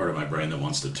intellectual part of my brain that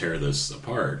wants to tear this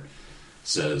apart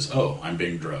says, oh, I'm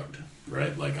being drugged,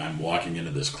 right? Like, I'm walking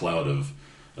into this cloud of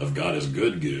God is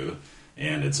good goo,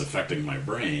 and it's affecting my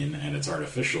brain, and it's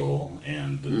artificial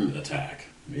and attack.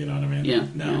 You know what I mean? Yeah.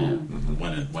 Now,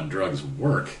 when drugs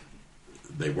work,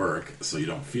 they work, so you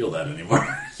don't feel that anymore.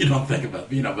 You don't think about,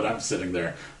 but I'm sitting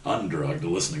there undrugged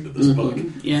listening to this book,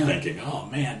 thinking, oh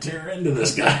man, tear into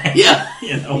this guy. Yeah.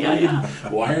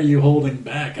 Why are you holding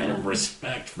back out of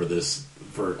respect for this?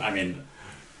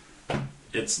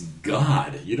 It's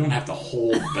God. You don't have to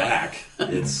hold back.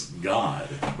 It's God.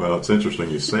 Well, it's interesting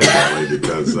you say it that way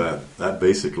because that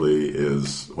basically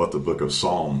is what the book of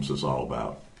Psalms is all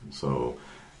about. So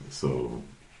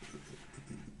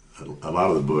a lot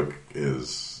of the book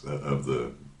is of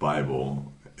the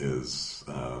Bible is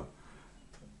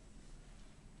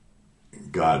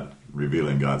God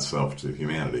revealing God's self to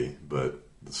humanity, but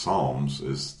the Psalms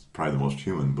is probably the most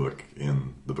human book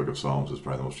in the Book of Psalms. Is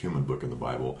probably the most human book in the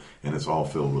Bible, and it's all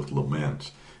filled with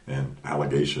lament and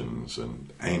allegations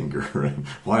and anger and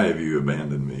why have you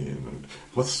abandoned me and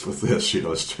what's with this?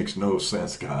 This makes no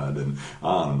sense, God, and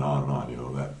on and on and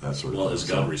on. That sort of. Well, thing. is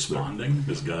God responding?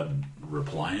 Is God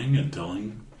replying and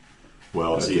telling?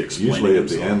 Well, Is he usually at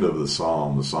the himself? end of the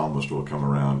psalmist will come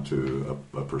around to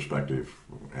a perspective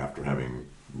after having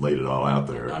laid it all out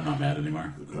there. I'm not mad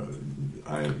anymore.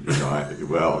 I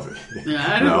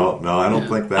don't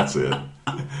think that's it.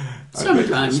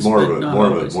 Sometimes, it's more but of not more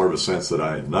always. of a sense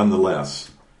that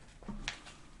nonetheless,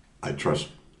 I trust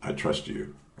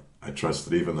you. I trust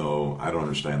that even though I don't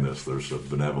understand this, there's a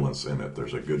benevolence in it,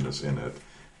 there's a goodness in it,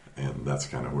 and that's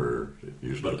kind of where it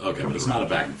usually. But comes it's around. not a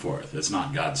back and forth. It's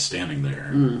not God standing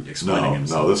there explaining No,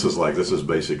 himself. this is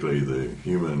basically the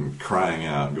human crying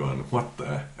out, going, "What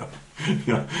the hell?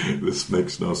 This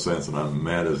makes no sense," and I'm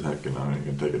mad as heck, and I ain't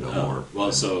gonna take it no more.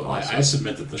 Well, so Awesome. I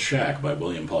submit that The Shack by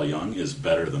William Paul Young is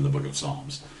better than the Book of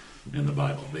Psalms in the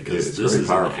Bible, because It's this very is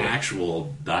powerful. an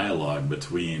actual dialogue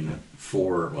between two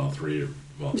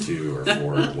or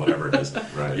four, whatever it is.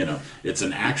 Right. It's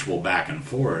an actual back and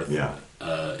forth Yeah.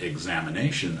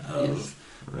 examination of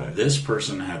Right. this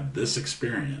person had this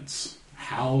experience.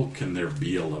 How can there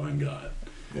be a loving God?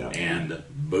 Yeah. And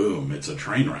boom, it's a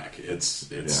train wreck. It's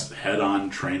Yeah.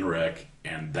 head-on train wreck,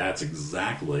 and that's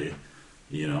exactly,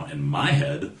 in my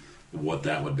head, what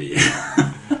that would be.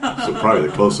 So probably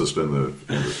the closest in the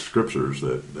scriptures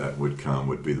that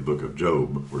would be the book of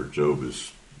Job, where Job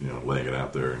is laying it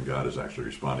out there, and God is actually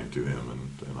responding to him and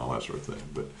all that sort of thing.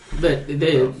 But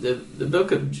the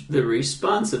book of the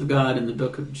response of God in the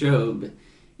book of Job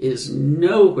is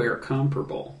nowhere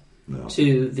comparable no,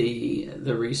 to the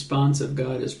response of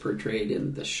God as portrayed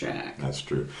in The Shack. that's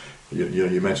true.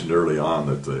 You mentioned early on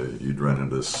that you'd run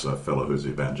into this fellow who's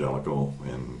evangelical,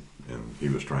 and he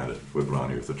was trying to whip it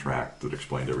on you with a tract that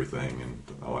explained everything and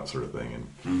all that sort of thing.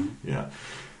 And yeah.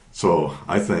 So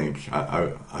I think,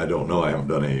 I don't know, I haven't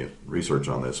done any research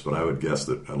on this, but I would guess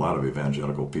that a lot of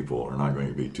evangelical people are not going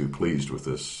to be too pleased with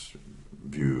this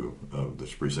view of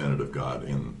this presented of God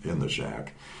in The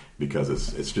Shack, because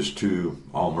it's just too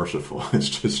all-merciful. It's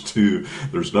just too,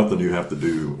 there's nothing you have to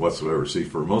do whatsoever. See,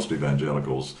 for most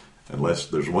evangelicals, unless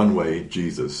there's one way,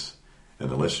 Jesus,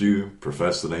 and unless you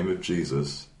profess the name of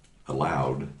Jesus out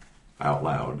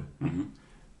loud,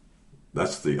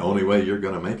 that's the only way you're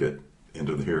going to make it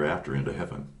into the hereafter, into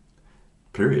heaven.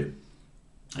 Period.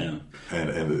 Yeah.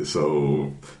 And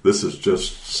so this is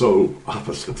just so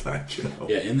opposite that,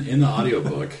 Yeah, in the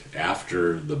audiobook,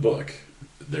 after the book,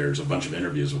 there's a bunch of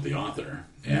interviews with the author.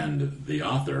 And the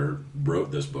author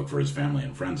wrote this book for his family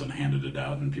and friends and handed it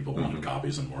out, and people wanted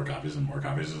copies and more copies and more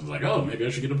copies. And it was like, oh, maybe I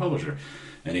should get a publisher.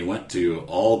 And he went to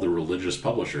all the religious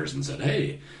publishers and said,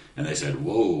 hey. And they said,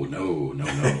 whoa, no,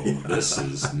 this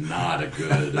is not a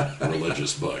good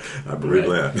religious book. I believe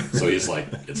that. So he's like,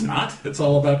 it's not? It's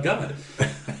all about God.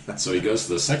 So he goes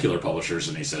to the secular publishers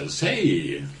and he says,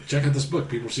 hey, check out this book.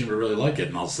 People seem to really like it.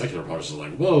 And all the secular publishers are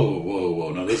like,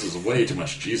 whoa, no, this is way too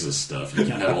much Jesus stuff. You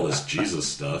can't have all this Jesus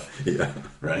stuff. Yeah.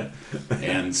 Right?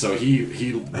 And so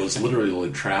he was literally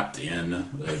trapped in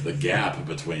the gap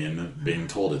between being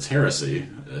told it's heresy,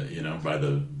 by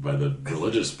the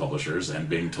religious publishers, and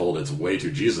being told it's way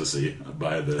too Jesus-y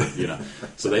by the,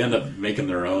 so they end up making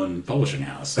their own publishing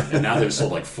house. And now they've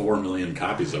sold like 4 million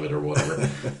copies of it or whatever.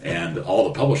 And all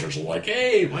the publishers are like,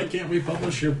 hey, why can't we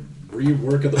publish your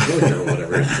rework of the book or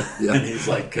whatever? Yeah. And he's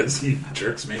like, because you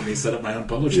jerks made me set up my own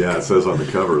publishing Yeah, it says on the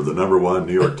cover, the #1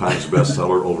 New York Times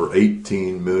bestseller, over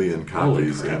 18 million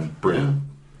copies Holy crap. in print.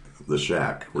 The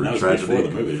Shack, And that where was before the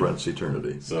tragedy movie. confronts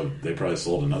eternity. So they probably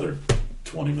sold another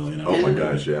 20 million. Oh my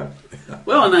gosh, yeah.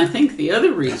 Well, and I think the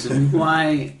other reason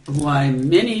why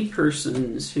many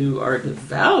persons who are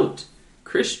devout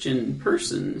Christian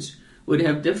persons would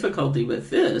have difficulty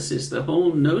with this is the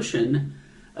whole notion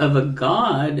of a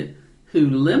God who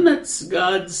limits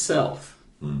God's self,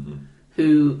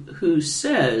 who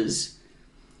says,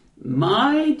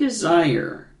 my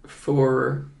desire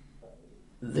for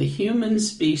the human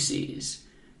species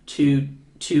to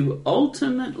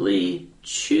ultimately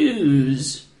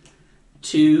choose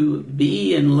to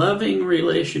be in loving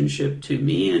relationship to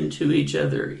me and to each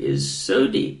other is so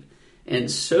deep and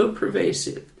so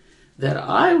pervasive that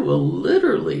I will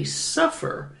literally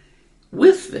suffer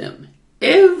with them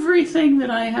everything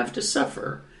that I have to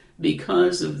suffer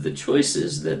because of the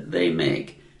choices that they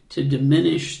make to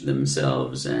diminish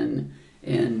themselves and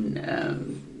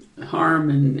harm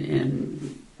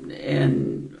and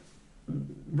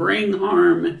bring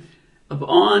harm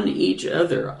upon each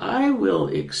other. I will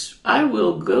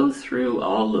go through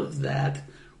all of that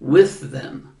with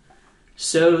them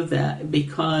so that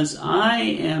because I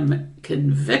am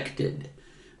convicted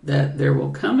that there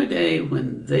will come a day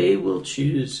when they will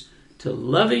choose to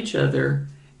love each other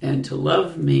and to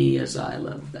love me as I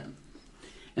love them.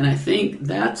 And I think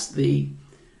that's the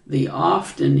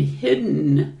often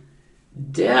hidden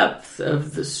depth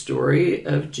of the story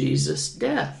of Jesus'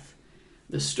 death.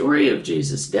 The story of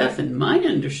Jesus' death, in my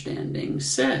understanding,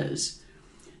 says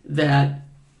that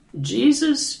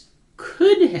Jesus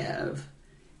could have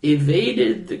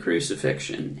evaded the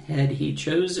crucifixion had he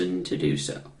chosen to do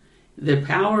so. The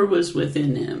power was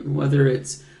within him, whether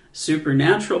it's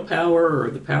supernatural power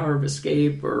or the power of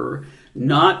escape or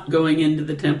not going into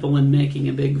the temple and making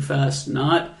a big fuss,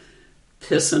 not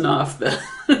pissing off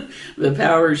the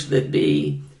powers that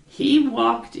be. He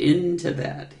walked into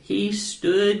that. He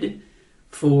stood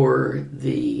for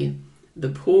the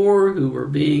poor who were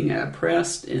being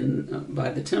oppressed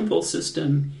by the temple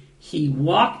system. He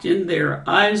walked in there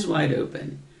eyes wide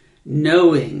open,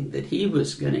 knowing that he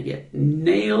was going to get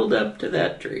nailed up to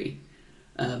that tree,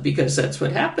 because that's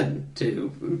what happened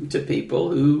to people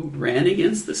who ran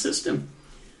against the system.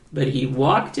 But he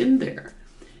walked in there.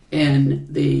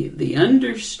 And the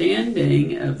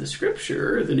understanding of the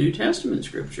Scripture, the New Testament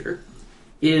Scripture,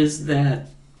 is that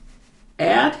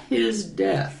at his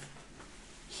death,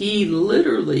 he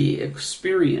literally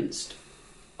experienced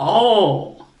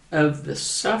all of the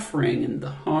suffering and the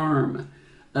harm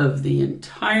of the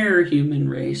entire human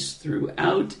race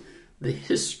throughout the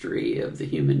history of the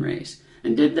human race,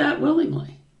 and did that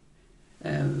willingly.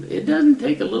 It doesn't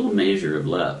take a little measure of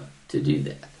love to do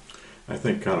that. I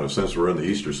think kind of since we're in the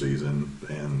Easter season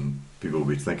and people will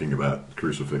be thinking about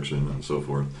crucifixion and so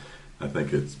forth, I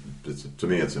think it's to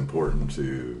me it's important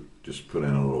to just put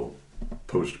in a little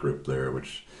postscript there,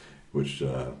 which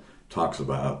talks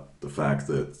about the fact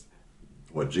that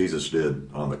what Jesus did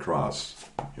on the cross,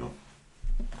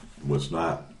 was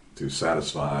not to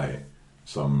satisfy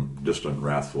some distant,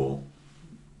 wrathful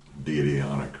deity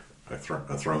on a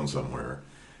throne somewhere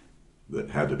that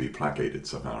had to be placated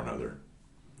somehow or another,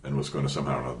 and was going to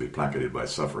somehow or another be placated by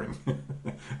suffering.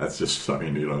 That's just,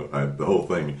 the whole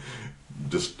thing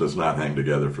just does not hang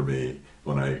together for me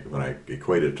when I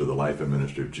equate it to the life and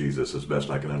ministry of Jesus as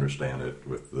best I can understand it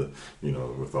with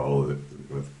with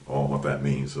all what that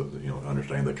means. So,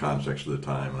 understanding the context of the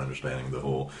time and understanding the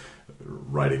whole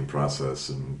writing process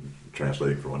and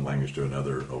translating from one language to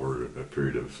another over a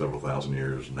period of several thousand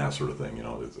years and that sort of thing.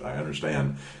 I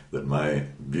understand that my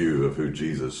view of who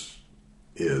Jesus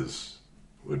is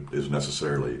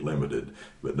necessarily limited,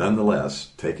 but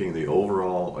nonetheless, taking the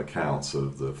overall accounts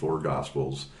of the four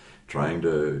Gospels, trying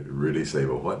to really say,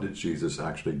 well, what did Jesus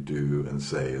actually do and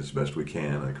say as best we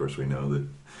can? And of course, we know that,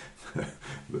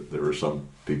 that there were some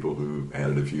people who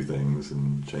added a few things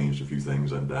and changed a few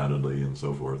things, undoubtedly, and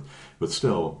so forth. But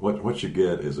still, what you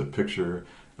get is a picture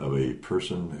of a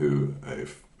person who,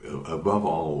 above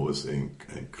all, was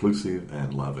inclusive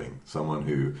and loving. Someone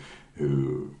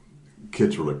who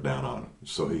kids were looked down on.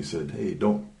 So he said, hey,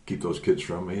 don't keep those kids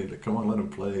from me. Come on, let them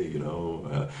play.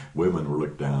 Women were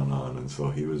looked down on. And so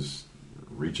he was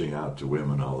reaching out to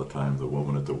women all the time, the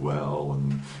woman at the well,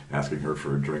 and asking her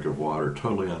for a drink of water,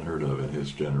 totally unheard of in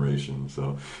his generation.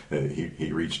 So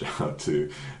he reached out to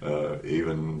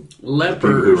even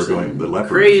lepers, the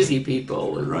lepers, crazy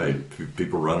people, right?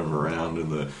 People running around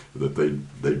that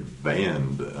they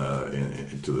banned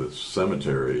into the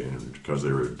cemetery because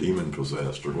they were demon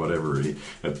possessed or whatever.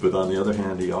 But on the other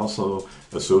hand, he also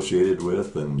associated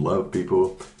with and loved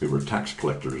people who were tax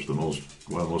collectors,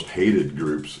 one of the most hated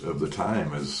groups of the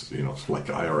time, as like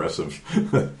IRS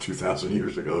of 2,000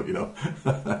 years ago,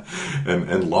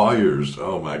 and lawyers.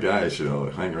 Oh my gosh,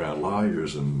 hang around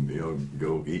lawyers and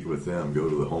go eat with them, go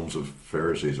to the homes of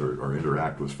Pharisees or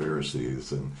interact with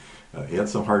Pharisees, and he had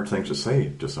some hard things to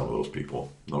say to some of those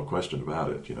people, no question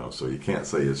about it. So you can't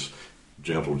say it's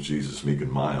gentle Jesus, meek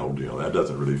and mild. That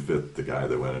doesn't really fit the guy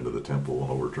that went into the temple and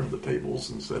overturned the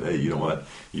tables and said, hey, you know what?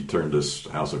 You turned this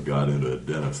house of God into a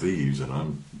den of thieves, and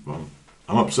I'm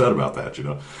upset about that.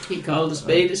 He called a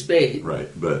spade. Right,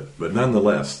 but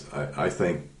nonetheless, I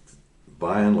think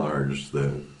by and large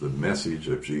the message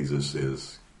of Jesus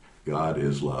is God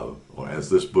is love. Or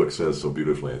as this book says so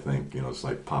beautifully, I think it's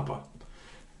like Papa.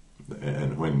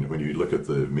 And when you look at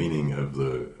the meaning of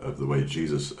the way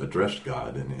Jesus addressed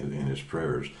God in his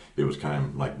prayers, it was kind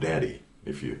of like Daddy.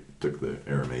 If you took the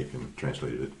Aramaic and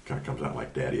translated it, it kind of comes out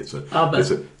like Daddy.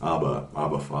 Abba.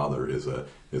 Abba Father is a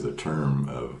term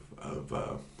of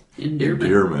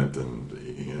endearment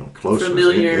and closeness,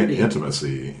 familiarity,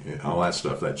 intimacy, all that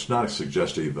stuff. That's not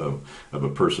suggestive of a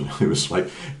person who is like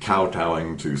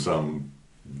kowtowing to some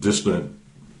distant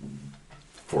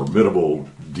formidable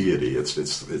deity. It's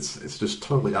just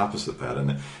totally opposite that,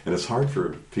 and it's hard for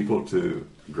people to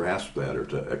grasp that or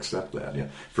to accept that. Yeah.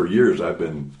 For years, I've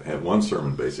had one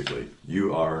sermon basically: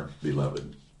 "You are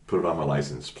beloved." Put it on my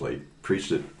license plate.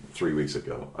 Preached it 3 weeks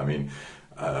ago. I mean,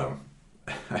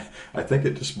 I think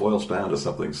it just boils down to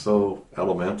something so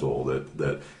elemental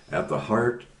that at the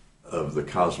heart of the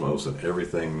cosmos and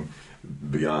everything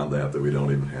beyond that we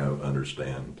don't even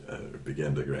understand,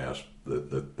 begin to grasp,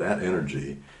 that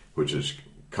energy which is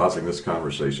causing this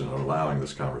conversation and allowing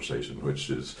this conversation,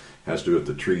 which has to do with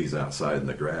the trees outside and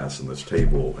the grass and this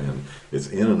table, and it's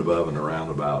in and above and around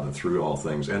about and through all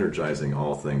things, energizing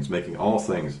all things, making all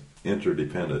things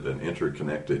interdependent and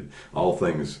interconnected, all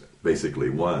things basically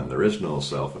one. There is no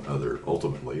self and other.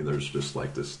 Ultimately, there's just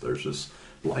like this. There's just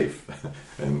life,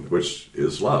 and which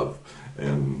is love,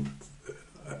 and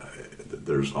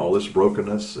there's all this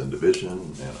brokenness and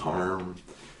division and harm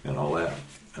and all that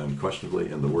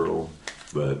unquestionably in the world.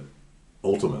 But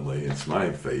ultimately, it's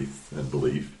my faith and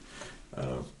belief.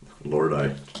 Lord,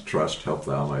 I trust, help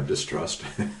thou my distrust.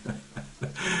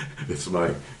 It's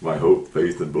my hope,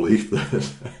 faith, and belief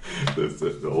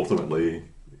that ultimately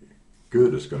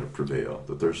good is going to prevail.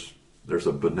 That there's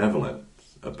a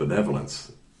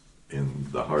benevolence in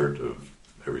the heart of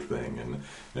everything,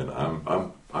 and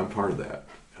I'm part of that.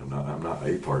 I'm not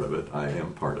a part of it. I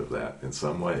am part of that in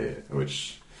some way,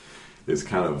 which is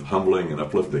kind of humbling and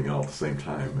uplifting all at the same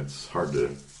time. It's hard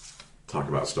to talk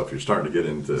about stuff. You're starting to get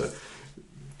into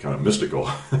kind of mystical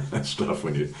stuff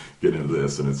when you get into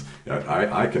this, and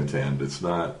I contend it's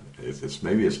not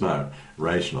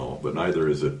rational, but neither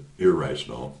is it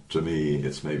irrational. To me,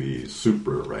 it's maybe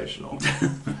super rational,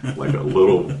 like a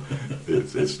little.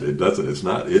 It's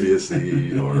not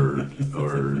idiocy or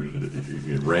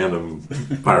random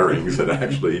firings. It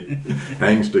actually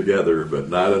hangs together, but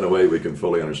not in a way we can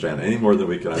fully understand, any more than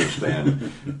we can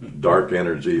understand dark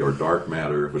energy or dark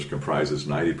matter, which comprises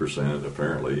 90%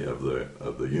 apparently of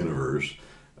the universe,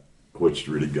 which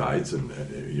really guides and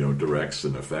directs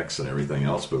and affects and everything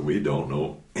else, but we don't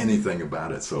know anything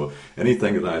about it. So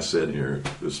anything that I said here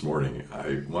this morning,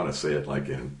 I want to say it like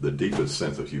in the deepest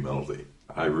sense of humility.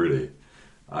 I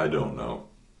don't know.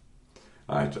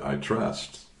 I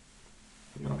trust,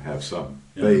 have some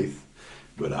faith,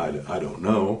 but I don't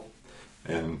know,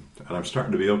 and I'm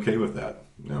starting to be okay with that.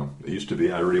 It used to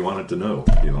be I really wanted to know,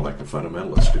 like the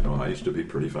fundamentalist. I used to be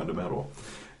pretty fundamental.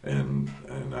 And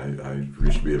I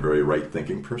used to be a very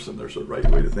right-thinking person. There's a right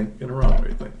way to think and a wrong way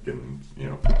to think. And,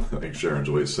 I think Sharon's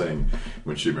always saying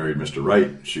when she married Mr.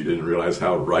 Right, she didn't realize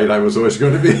how right I was always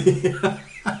going to be.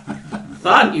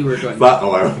 Thought you were going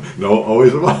to be. No,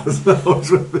 always was. Always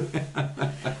would be.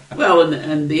 Well,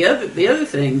 and the other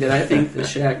thing that I think the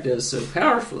Shack does so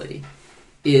powerfully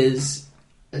is,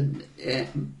 and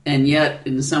yet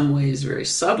in some ways very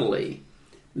subtly,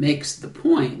 makes the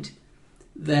point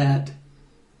that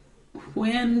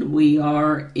when we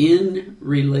are in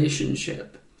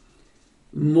relationship,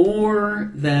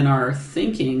 more than our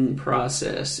thinking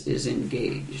process is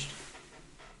engaged.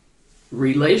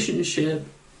 Relationship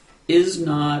is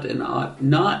not and ought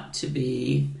not to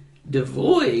be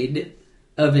devoid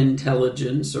of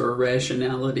intelligence or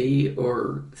rationality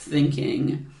or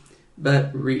thinking,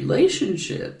 but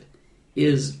relationship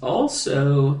is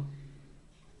also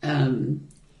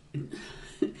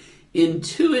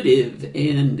intuitive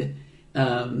and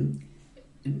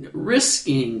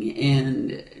risking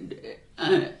and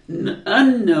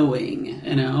unknowing.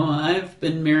 I've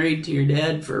been married to your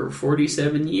dad for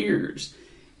 47 years,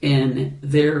 and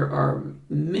there are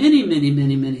many, many,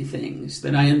 many, many things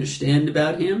that I understand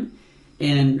about him,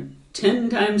 and 10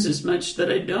 times as much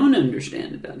that I don't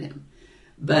understand about him.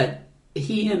 But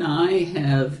he and I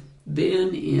have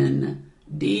been in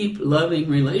deep, loving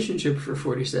relationship for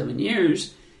 47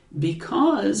 years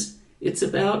because it's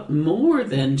about more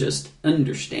than just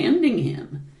understanding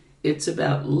him. It's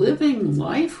about living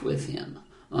life with him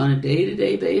on a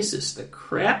day-to-day basis. The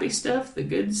crappy stuff, the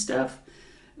good stuff,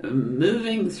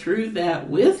 moving through that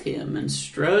with him and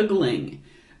struggling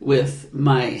with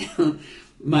my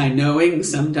my knowing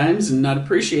sometimes and not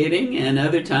appreciating, and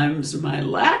other times my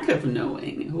lack of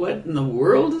knowing what in the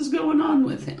world is going on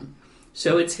with him.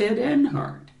 So it's head and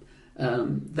heart.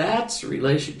 That's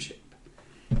relationship.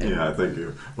 Yeah, I think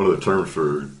one of the terms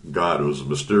for God was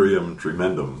mysterium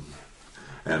tremendum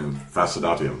and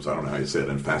fascinatium. I don't know how you say it,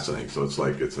 and fascinating. So it's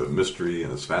like it's a mystery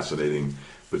and it's fascinating.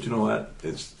 But you know what?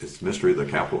 It's mystery, the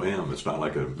capital M. It's not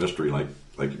like a mystery like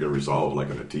you're going to resolve like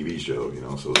on a TV show,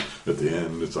 So at the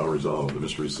end, it's all resolved. The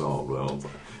mystery's solved. Well,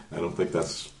 I don't think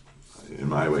that's, in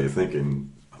my way of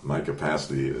thinking, my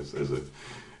capacity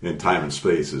in time and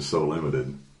space is so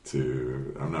limited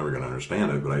I'm never going to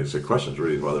understand it, but I say questions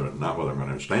really not whether I'm going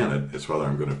to understand it, it's whether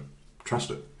I'm going to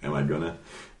trust it. Am I going to,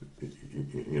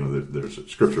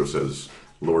 there's scripture says,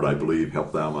 Lord, I believe,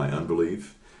 help thou my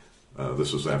unbelief.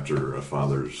 This was after a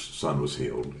father's son was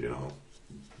healed,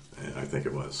 I think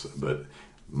it was. But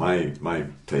my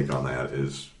take on that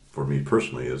is, for me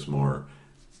personally, is more,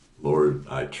 Lord,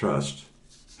 I trust,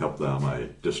 help thou my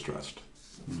distrust.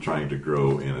 Trying to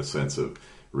grow in a sense of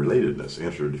relatedness,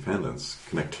 interdependence,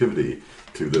 connectivity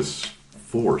to this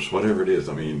force, whatever it is.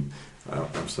 I mean,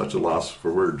 I'm such a loss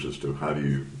for words as to how do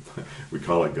you, we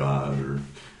call it God or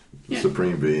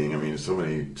Supreme Being. I mean, so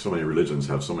many religions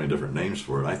have so many different names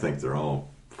for it. I think they're all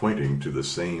pointing to the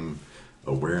same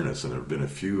awareness, and there have been a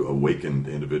few awakened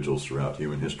individuals throughout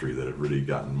human history that have really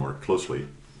gotten more closely,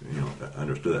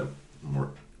 understood that,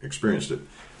 more experienced it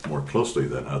more closely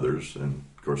than others. And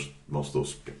of course, most of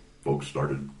those folks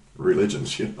started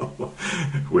religions,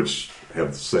 which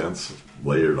have since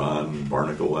layered on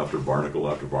barnacle after barnacle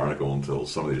after barnacle until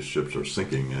some of these ships are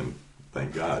sinking. And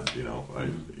thank God, I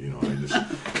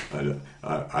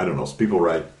don't know. People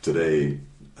right today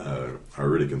are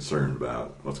really concerned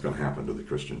about what's going to happen to the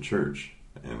Christian church,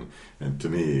 and to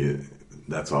me,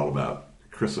 that's all about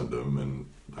Christendom. And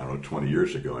I don't know, 20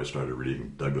 years ago, I started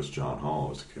reading Douglas John Hall,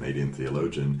 who's a Canadian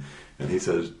theologian, and he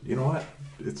says, you know what?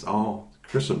 It's all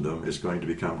Christendom is going to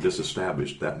become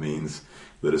disestablished. That means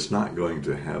that it's not going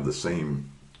to have the same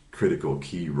critical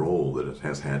key role that it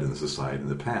has had in the society in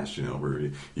the past,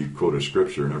 where you quote a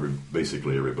scripture and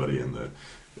basically everybody in the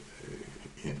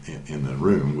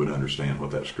room would understand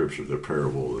what that scripture, the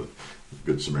parable of the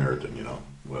Good Samaritan,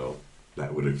 well,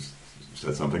 that would have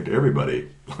said something to everybody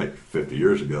like 50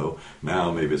 years ago.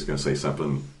 Now maybe it's going to say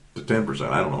something to 10%.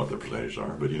 I don't know what the percentages are,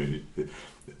 but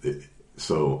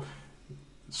so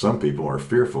some people are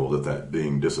fearful that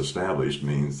being disestablished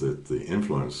means that the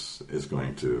influence is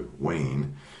going to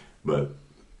wane. But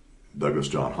Douglas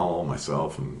John Hall,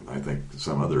 myself, and I think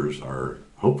some others are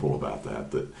hopeful about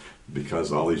that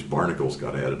because all these barnacles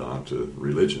got added on to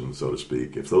religion, so to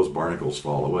speak, if those barnacles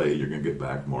fall away, you're going to get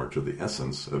back more to the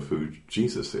essence of who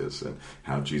Jesus is and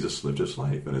how Jesus lived his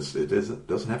life. And it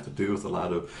doesn't have to do with a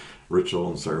lot of ritual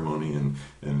and ceremony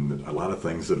and a lot of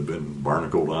things that have been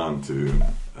barnacled on to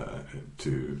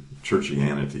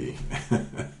churchianity.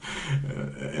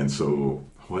 And so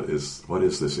what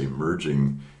is this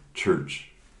emerging church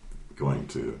going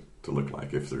to look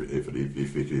like, if you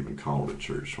could even call it a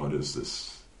church? What is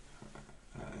this?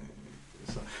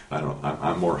 I don't know.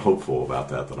 I'm more hopeful about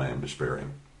that than I am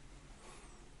despairing.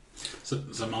 So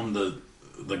Mom,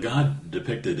 the God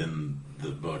depicted in the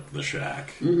book The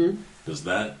Shack, does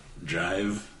that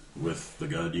jive with the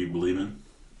God you believe in?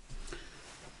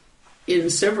 In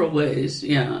several ways,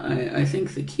 yeah. I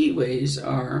think the key ways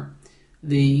are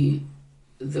the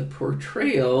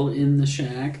portrayal in The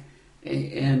Shack,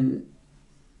 and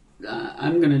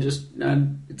I'm going to just,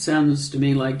 it sounds to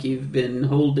me like you've been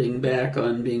holding back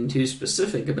on being too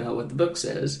specific about what the book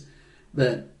says,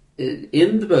 but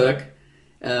in the book,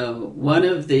 one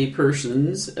of the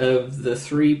persons of the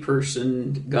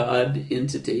three-person God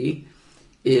entity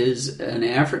is an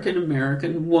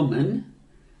African-American woman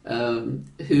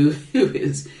who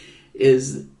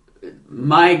is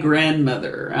my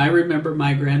grandmother. I remember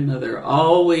my grandmother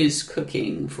always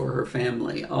cooking for her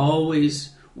family,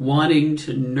 always wanting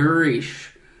to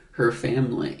nourish her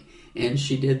family. And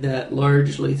she did that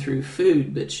largely through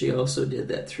food, but she also did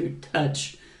that through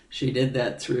touch. She did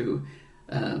that through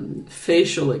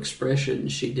facial expression.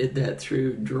 She did that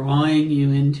through drawing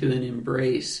you into an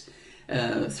embrace,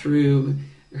 through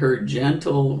her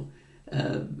gentle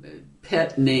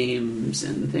pet names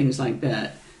and things like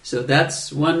that. So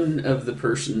that's one of the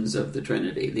persons of the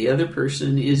Trinity. The other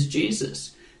person is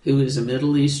Jesus, who is a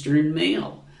Middle Eastern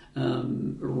male,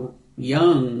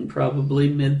 young, probably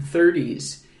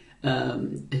mid-30s,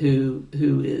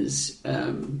 who is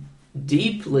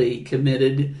deeply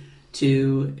committed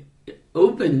to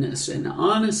openness and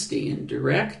honesty and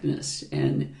directness,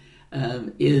 and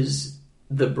is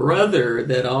the brother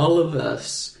that all of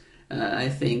us, I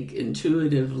think,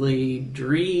 intuitively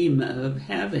dream of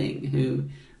having, who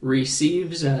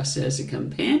receives us as a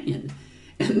companion.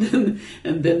 And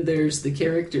then there's the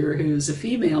character who's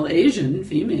a Asian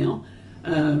female,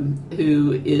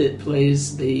 who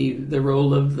plays the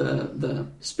role of the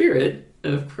Spirit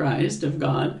of Christ, of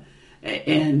God.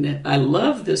 And I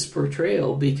love this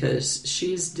portrayal because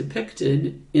she's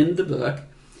depicted in the book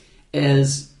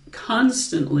as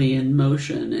constantly in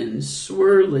motion and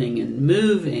swirling and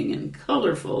moving and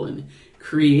colorful and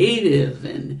creative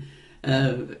and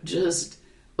just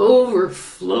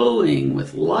overflowing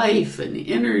with life and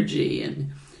energy.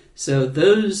 And So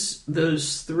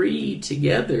those three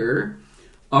together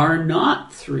are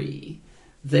not three.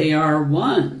 They are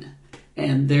one.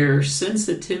 And their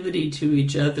sensitivity to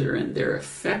each other and their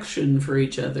affection for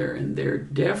each other and their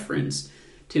deference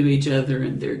to each other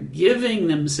and their giving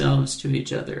themselves to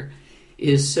each other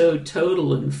is so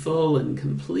total and full and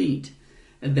complete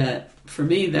that for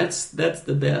me that's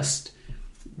the best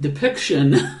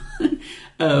depiction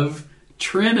of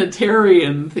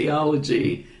Trinitarian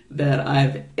theology that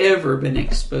I've ever been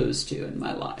exposed to in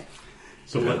my life.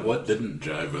 So what didn't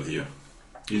jive with you?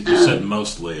 You said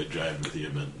mostly it jived with you,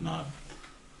 but not.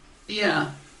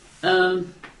 Yeah, I'd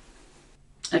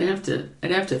have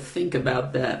to think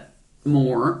about that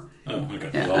more. Oh, okay.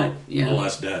 Yeah, Well, I'll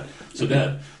ask Dad. So,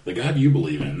 Dad, the God you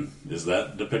believe in, is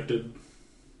that depicted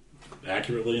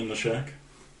accurately in the shack?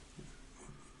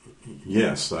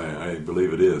 Yes, I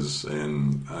believe it is,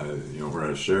 and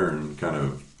whereas Sharon kind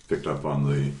of picked up on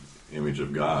the image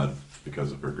of God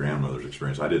because of her grandmother's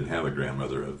experience, I didn't have a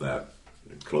grandmother of that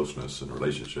closeness and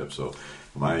relationship. So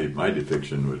my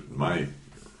depiction, my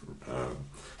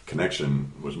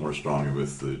connection was more strongly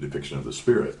with the depiction of the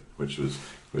Spirit, which,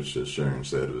 as Sharon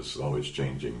said, was always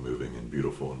changing, moving, and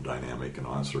beautiful and dynamic and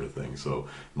all that sort of thing. So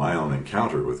my own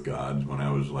encounter with God, when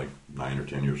I was like 9 or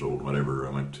 10 years old, whatever, I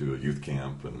went to a youth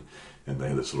camp and they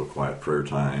had this little quiet prayer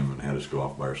time and had us go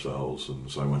off by ourselves.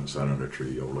 And so I went and sat under a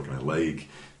tree overlooking a lake,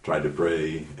 tried to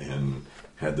pray, and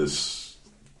had this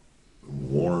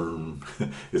warm,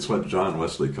 it's what John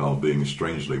Wesley called being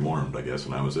strangely warmed, I guess,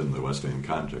 and I was in the Wesleyan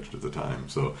context at the time.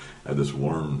 So I had this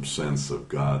warm sense of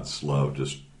God's love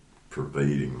just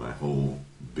pervading my whole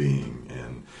being,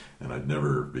 and I'd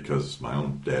never, because my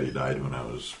own daddy died when I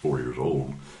was 4 years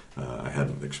old, I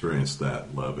hadn't experienced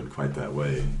that love in quite that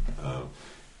way,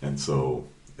 and so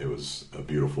it was a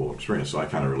beautiful experience. So I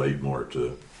kind of relate more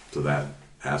to that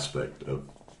aspect of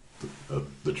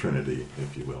the Trinity,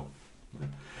 if you will.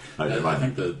 I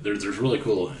think that there's a really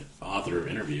cool author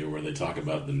interview where they talk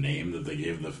about the name that they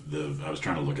gave the I was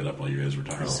trying to look it up while you guys were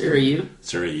talking. Sarah Yu?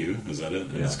 Sarah Yu, is that it?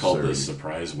 Yeah, it's called Sarah the Yu.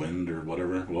 Surprise Wind or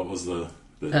whatever. What was the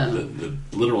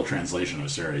literal translation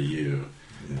of Sarah Yu?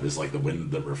 Yeah. Is like the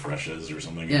wind that refreshes or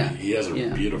something. Yeah. He has a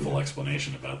Yeah. beautiful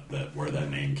explanation about that, where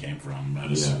that name came from.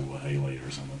 Out of Swahili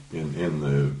or something. In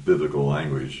the biblical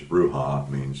language, ruha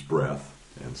means breath,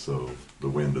 and so the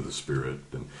wind of the Spirit.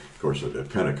 And of course, at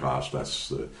Pentecost, that's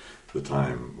the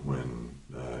time when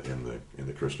in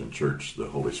the Christian Church, the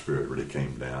Holy Spirit really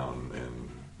came down and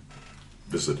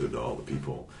visited all the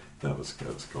people. That's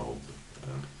called.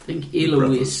 I think the breath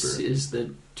of the Eloise Spirit. is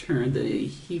the term, the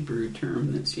Hebrew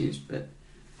term that's used, but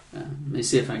let me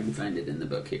see if I can find it in the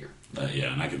book here.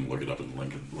 Yeah, and I can look it up and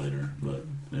link it later. But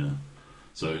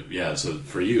yeah, so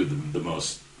for you, the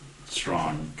most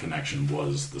strong connection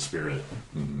was the Spirit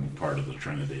part of the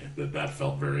Trinity. That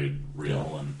felt very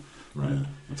real and Right. yeah,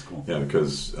 that's cool. Yeah,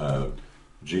 because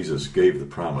Jesus gave the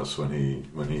promise when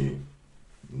he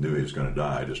knew he was going to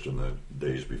die, just in the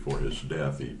days before his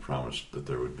death. He promised that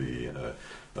there would be a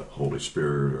Holy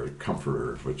Spirit or a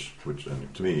Comforter, which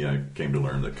and to me, I came to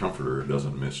learn that Comforter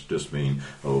doesn't just mean,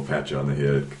 oh, pat you on the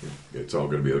head, it's all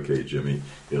going to be okay, Jimmy.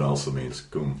 It also means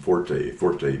cum forte,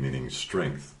 forte meaning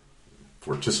strength,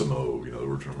 fortissimo, the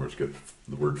word from which get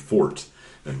the word fort,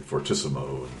 and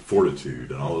fortissimo and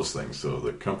fortitude and all those things. So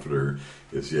the Comforter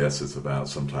is, yes, it's about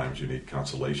sometimes you need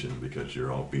consolation because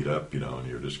you're all beat up, and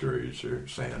you're discouraged or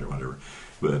sad or whatever.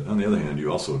 But on the other hand,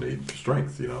 you also need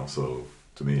strength, So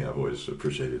to me, I've always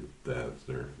appreciated that.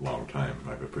 For a long time,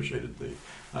 I've appreciated the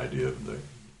idea of the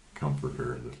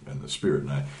Comforter and the Spirit,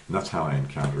 and that's how I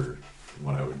encounter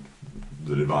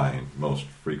the divine most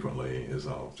frequently. Is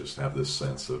I'll just have this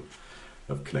sense of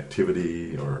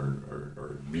connectivity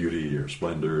or beauty or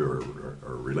splendor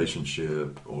or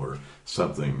relationship or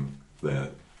something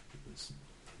that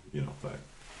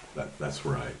that's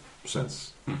where I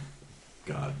sense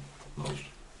God most.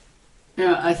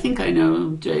 Yeah, I think I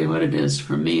know, Jay, what it is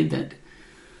for me that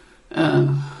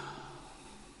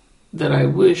I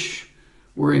wish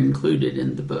were included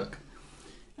in the book.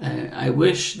 I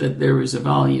wish that there was a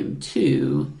volume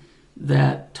 2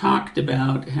 that talked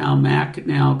about how Mac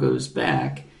now goes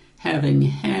back, having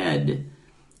had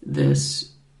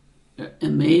this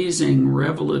amazing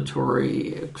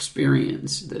revelatory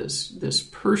experience, this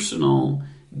personal,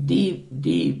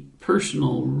 deep,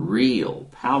 personal, real,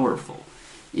 powerful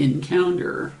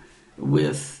encounter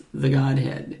with the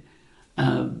Godhead.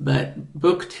 But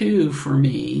book 2 for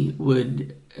me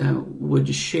would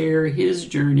share his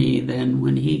journey then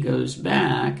when he goes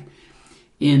back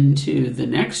into the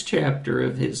next chapter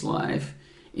of his life,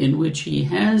 in which he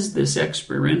has this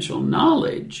experiential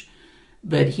knowledge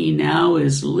but he now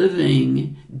is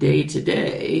living day to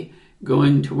day,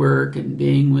 going to work and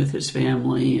being with his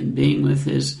family and being with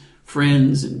his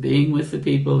friends and being with the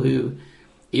people who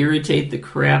irritate the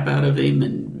crap out of him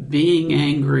and being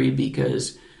angry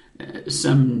because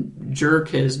some jerk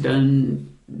has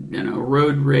done,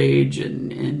 road rage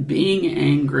and being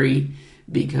angry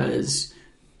because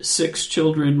 6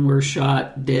 children were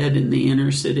shot dead in the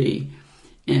inner city.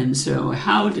 And so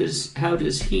how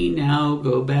does he now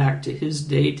go back to his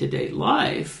day-to-day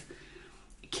life,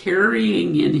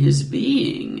 carrying in his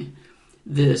being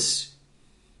this,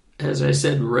 as I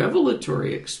said,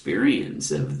 revelatory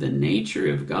experience of the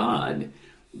nature of God,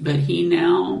 but he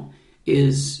now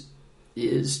is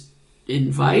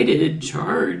invited,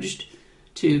 charged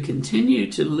to continue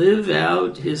to live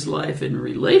out his life in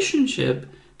relationship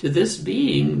to this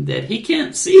being that he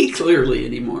can't see clearly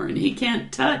anymore, and he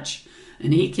can't touch,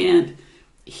 and he can't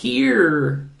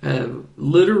hear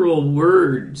literal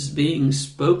words being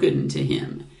spoken to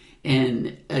him,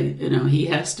 and he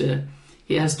has to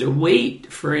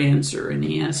wait for answer, and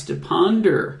he has to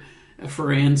ponder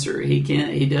for answer.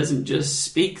 He doesn't just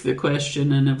speak the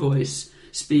question and a voice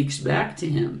speaks back to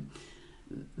him.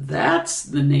 That's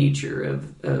the nature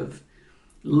of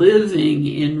living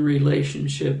in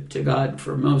relationship to God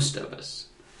for most of us.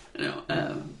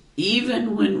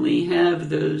 Even when we have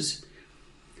those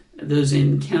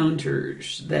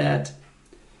encounters that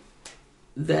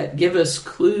give us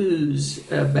clues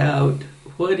about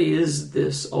what is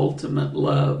this ultimate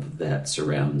love that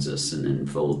surrounds us and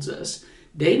enfolds us,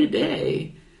 day to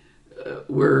day,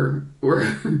 we're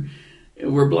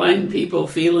blind people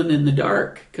feeling in the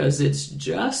dark because it's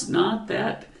just not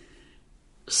that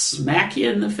smack you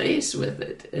in the face with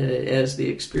it as the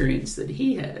experience that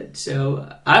he had.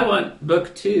 So I want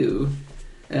book 2,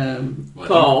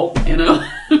 Paul,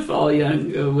 Paul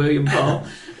Young, William Paul.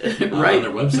 Right. On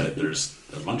their website, there's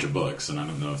a bunch of books, and I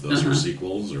don't know if those are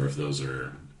sequels or if those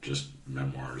are just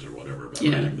memoirs or whatever about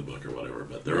writing the book or whatever.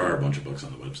 But there are a bunch of books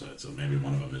on the website, so maybe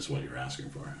one of them is what you're asking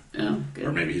for. Oh, good.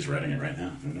 Or maybe he's writing it right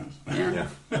now. Who knows? Yeah.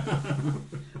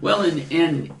 Well,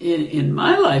 and in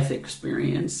my life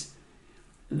experience,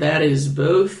 that is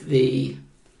both the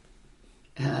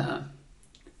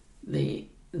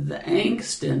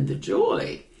angst and the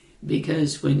joy,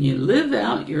 because when you live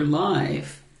out your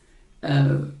life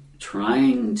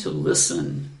trying to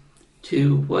listen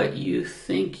to what you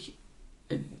think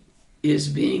is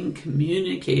being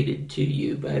communicated to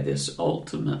you by this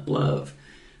ultimate love,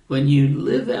 when you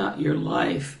live out your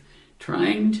life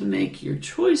trying to make your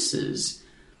choices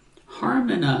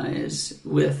harmonize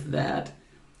with that,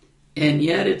 and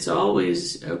yet it's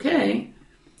always, okay,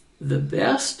 the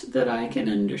best that I can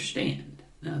understand,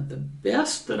 now the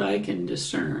best that I can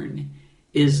discern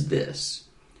is this.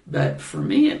 But for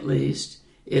me at least,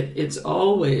 it's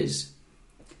always,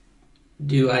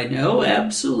 do I know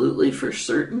absolutely for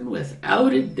certain,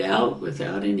 without a doubt,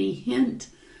 without any hint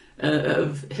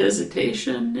of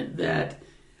hesitation, that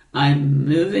I'm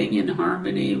moving in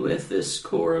harmony with this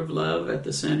core of love at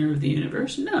the center of the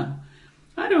universe? No,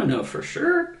 I don't know for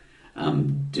sure.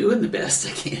 I'm doing the best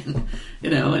I can,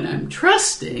 and I'm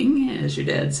trusting, as your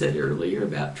dad said earlier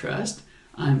about trust,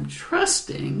 I'm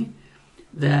trusting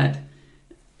that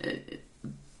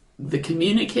the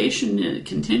communication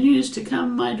continues to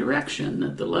come my direction,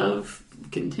 that the love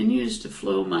continues to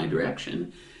flow my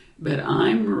direction, but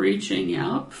I'm reaching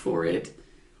out for it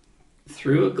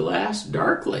through a glass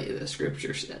darkly, the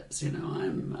scripture says.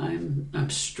 I'm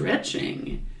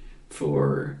stretching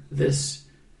for this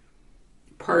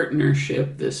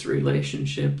partnership, this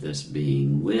relationship, this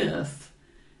being with,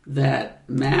 that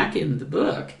Mac in the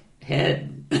book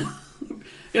had,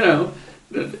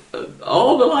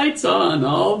 all the lights on,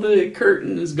 all the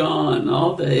curtains gone,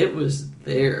 it was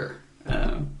there.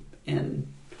 And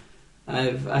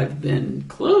I've been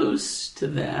close to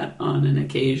that on an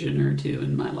occasion or two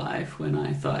in my life when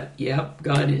I thought, yep,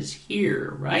 God is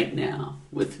here right now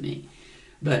with me.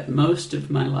 But most of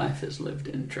my life is lived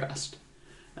in trust.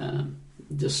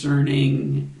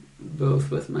 Discerning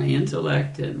both with my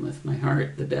intellect and with my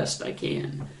heart the best I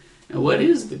can. Now, what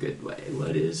is the good way?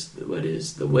 What is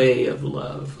the way of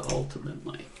love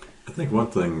ultimately? I think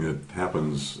one thing that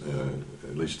happens,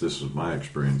 at least this is my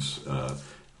experience,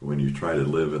 when you try to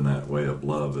live in that way of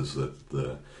love, is that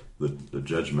the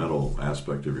judgmental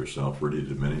aspect of yourself really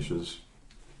diminishes,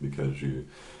 because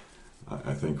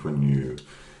I think when you,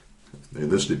 in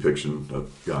this depiction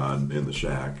of God in the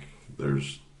shack,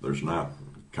 there's not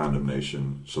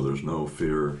condemnation, so there's no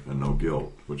fear and no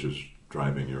guilt, which is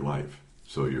driving your life.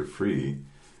 So you're free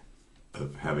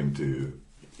of having to,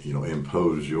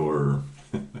 impose your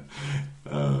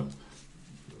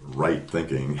right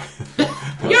thinking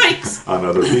Yikes! on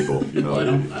other people. You know,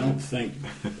 Well, I don't think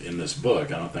in this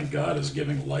book, I don't think God is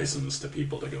giving license to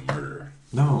people to go murder.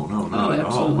 no, not at all.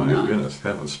 absolutely My not. goodness,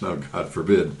 heavens, no, God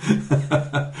forbid.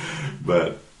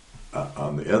 But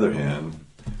on the other hand,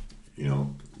 you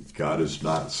know, God is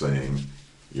not saying,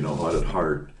 you know what, at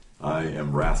heart, I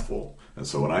am wrathful. And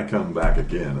so when I come back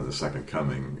again in the second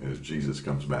coming, as Jesus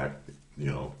comes back, you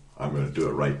know, I'm going to do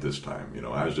it right this time. You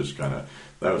know, I was just that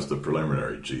was the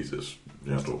preliminary Jesus,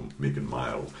 gentle, meek, and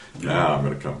mild. Now I'm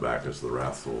going to come back as the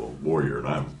wrathful warrior, and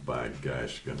I'm, by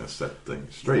gosh, going to set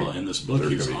things straight. Well, in this book,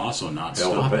 There's he's gonna be also not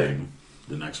hell to pay. stopping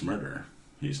the next murder.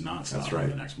 He's not stopping right.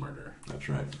 the next murder. That's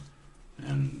right.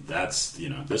 And that's, you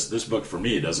know, this book for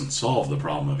me doesn't solve the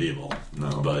problem of evil.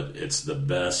 No. But it's the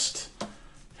best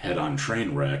head-on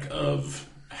train wreck of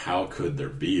how could there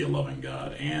be a loving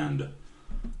God and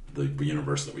the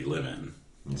universe that we live in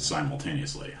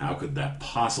simultaneously. How could that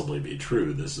possibly be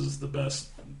true? This is the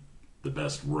best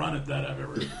run at that I've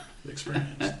ever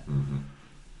experienced. Mm-hmm.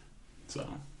 So,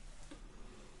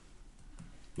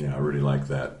 Yeah, I really like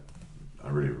that. I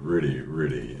really, really,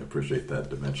 really appreciate that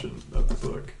dimension of the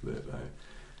book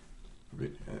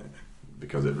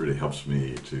because it really helps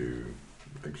me to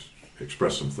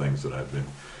express some things that I've been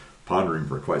pondering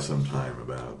for quite some time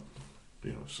about.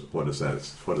 You know, so what does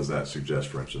that suggest,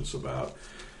 for instance, about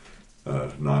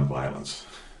nonviolence,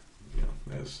 you know,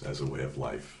 as a way of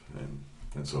life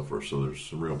and so forth. So there's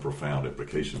some real profound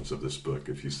implications of this book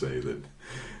if you say that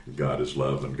God is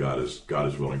love and God is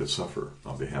willing to suffer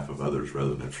on behalf of others rather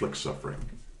than inflict suffering.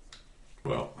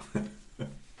 Well,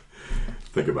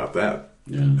 think about that.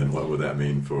 yeah. And what would that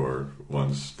mean for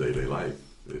one's daily life?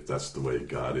 If that's the way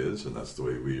God is, and that's the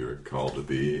way we are called to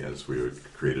be, as we are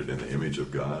created in the image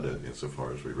of God, and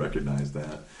insofar as we recognize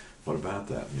that, what about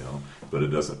that? You know, but it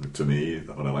doesn't. To me,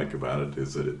 what I like about it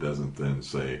is that it doesn't then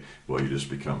say, "Well, you just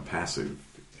become passive."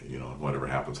 You know, and whatever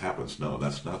happens, happens. No,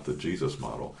 that's not the Jesus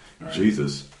model. Right.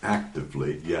 Jesus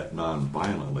actively yet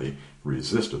non-violently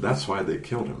resisted. That's why they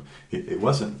killed him. It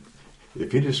wasn't.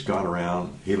 If he'd just gone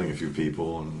around healing a few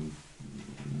people and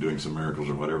doing some miracles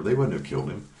or whatever, they wouldn't have killed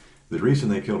him. The reason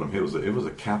they killed him, it was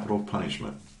a capital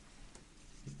punishment.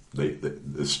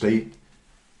 The state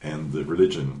and the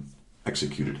religion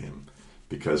executed him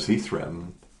because he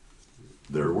threatened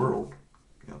their world.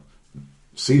 You know,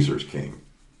 Caesar's king,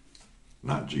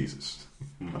 not Jesus.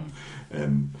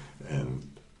 Mm-hmm.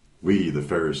 And we, the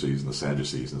Pharisees and the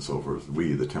Sadducees and so forth,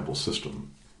 we, the temple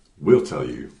system, will tell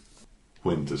you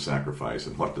when to sacrifice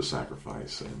and what to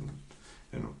sacrifice and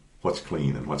what's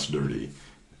clean and what's dirty.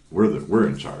 We're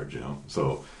in charge, you know.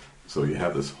 So you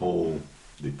have this whole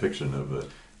depiction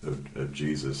of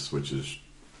Jesus, which is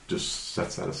just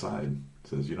sets that aside.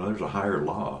 Says, you know, there's a higher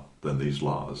law than these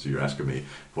laws. You're asking me,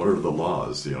 what are the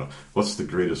laws? You know, what's the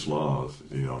greatest laws?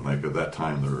 You know, like at that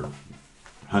time there were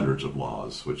hundreds of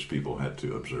laws which people had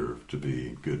to observe to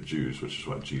be good Jews, which is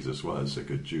what Jesus was, a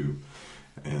good Jew.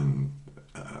 And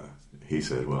he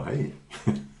said, well, hey,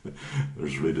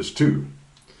 there's really just two.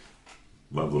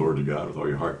 Love the Lord your God with all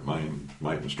your heart, mind,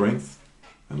 might, and strength,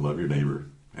 and love your neighbor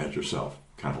as yourself.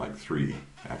 Kind of like three,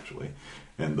 actually.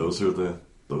 And those are the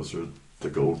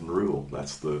golden rule.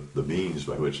 That's the means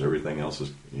by which everything else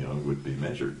is, you know, would be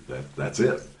measured. That's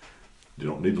it. You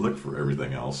don't need to look for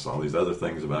everything else. All these other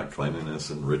things about cleanliness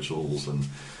and rituals and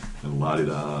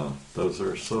la-di-da, those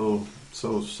are so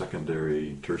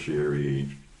secondary, tertiary,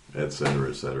 et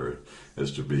cetera,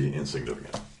 as to be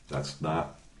insignificant. That's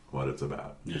not what it's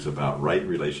about. Yeah. It's about right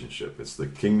relationship. It's the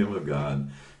kingdom of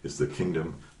God. It's the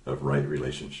kingdom of right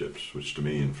relationships, which to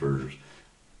me infers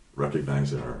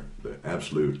recognizing the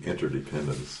absolute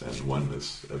interdependence and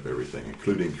oneness of everything,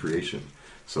 including creation.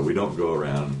 So we don't go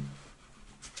around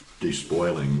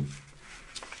despoiling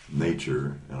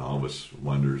nature and all of its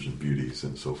wonders and beauties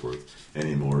and so forth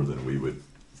any more than we would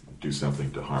do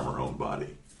something to harm our own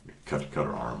body, cut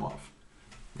our arm off,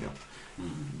 you know,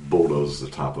 bulldoze the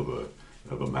top of a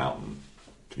mountain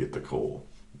to get the coal.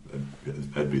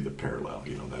 That'd be the parallel,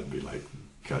 you know. That'd be like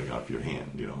cutting off your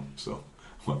hand, you know. So,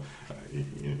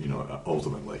 you know,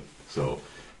 ultimately. So,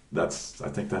 I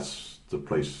think that's the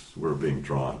place we're being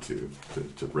drawn to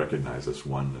recognize this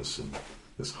oneness and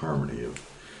this harmony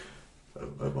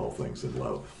of all things in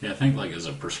love. Yeah, I think like as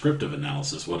a prescriptive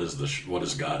analysis, what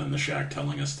is God in the shack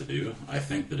telling us to do? I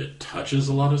think that it touches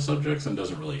a lot of subjects and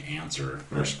doesn't really answer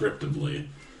prescriptively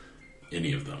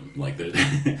any of them. Like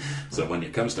that. So when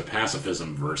it comes to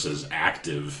pacifism versus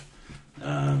active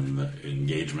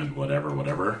engagement,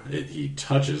 whatever. He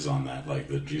touches on that, like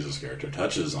the Jesus character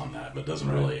touches on that, but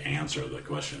doesn't really answer the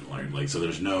question. Like so,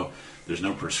 there's no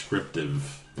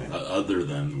prescriptive other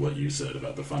than what you said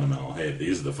about the fundamental. Hey,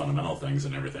 these are the fundamental things,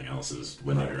 and everything else is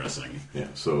window dressing. Yeah.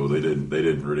 So they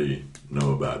didn't really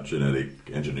know about genetic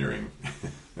engineering.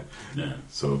 Yeah.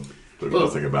 So there's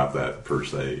nothing about that per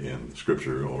se in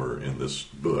Scripture or in this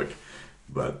book,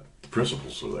 but the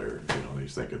principles are there.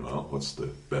 He's thinking, well, what's the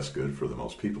best good for the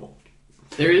most people?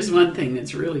 There is one thing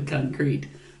that's really concrete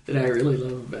that I really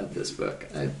love about this book.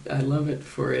 I love it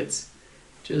for its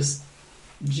just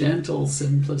gentle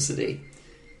simplicity.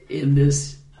 In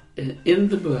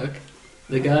the book,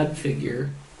 the God figure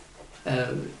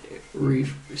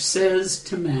says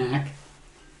to Mac,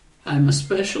 "I'm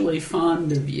especially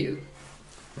fond of you."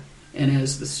 And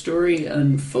as the story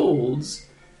unfolds,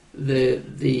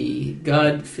 the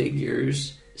God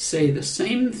figures say the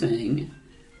same thing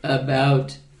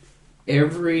about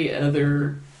every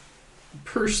other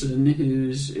person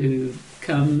who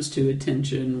comes to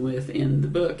attention within the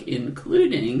book,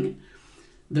 including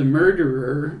the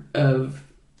murderer of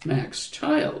Mac's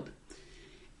child.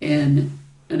 And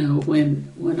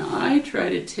when I try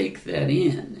to take that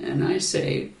in and I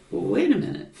say, well, wait a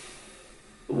minute.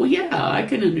 Well, yeah, I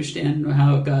can understand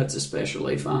how God's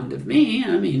especially fond of me.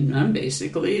 I mean, I'm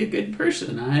basically a good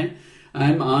person.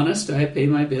 I'm honest. I pay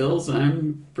my bills.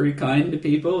 I'm pretty kind to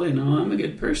people. I'm a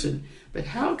good person. But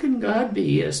how can God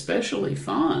be especially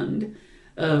fond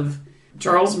of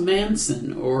Charles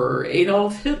Manson or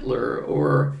Adolf Hitler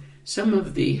or some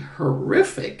of the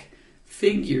horrific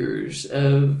figures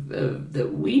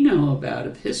that we know about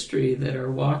of history that are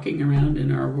walking around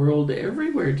in our world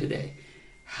everywhere today?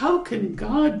 How can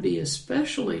God be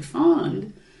especially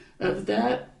fond of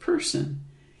that person?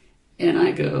 And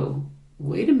I go,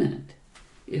 wait a minute.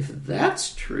 If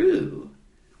that's true,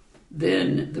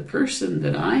 then the person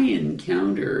that I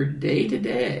encounter day to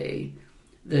day,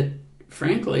 that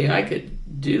frankly I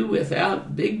could do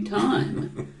without big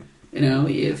time,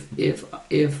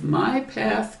 if my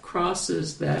path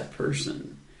crosses that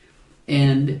person,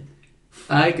 and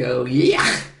I go,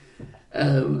 yeah.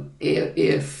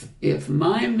 If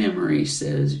my memory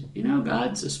says,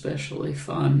 God's especially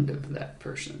fond of that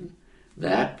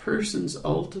person's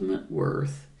ultimate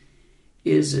worth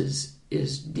is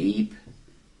as deep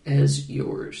as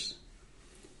yours,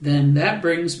 then that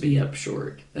brings me up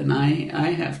short. And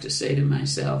I have to say to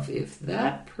myself, if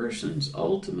that person's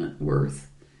ultimate worth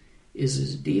is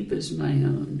as deep as my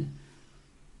own,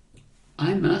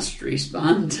 I must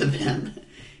respond to them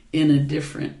in a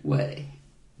different way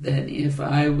than if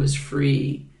I was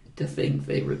free to think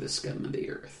they were the scum of the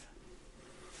earth.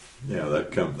 Yeah,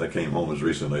 that came home as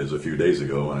recently as a few days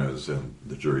ago when I was in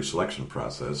the jury selection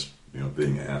process,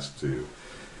 being asked to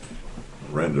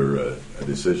render a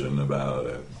decision about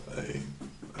a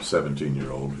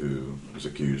 17-year-old who was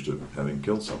accused of having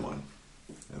killed someone.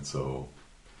 And so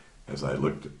as I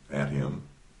looked at him,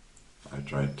 I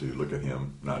tried to look at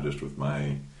him not just with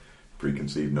my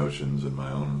preconceived notions and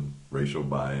my own racial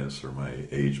bias or my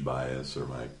age bias or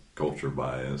my culture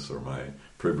bias or my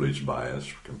privilege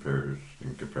bias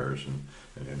in comparison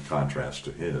and in contrast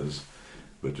to his,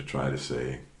 but to try to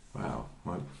say, wow,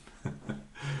 what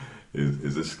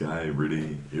is this guy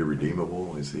really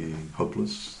irredeemable? Is he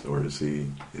hopeless, or is he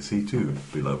too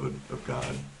beloved of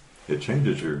God? It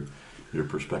changes your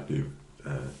perspective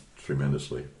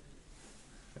tremendously,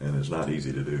 and it's not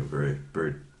easy to do. Very,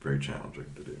 very, very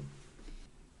challenging to do.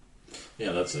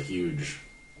 Yeah, that's a huge,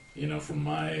 from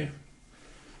my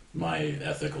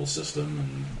ethical system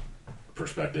and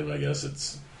perspective, I guess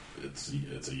it's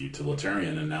a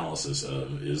utilitarian analysis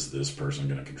of, is this person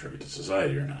going to contribute to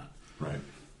society or not? Right.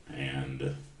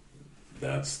 And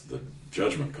that's the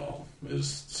judgment call,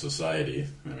 is society.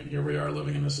 I mean, here we are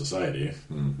living in a society,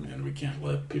 and we can't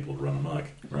let people run amok.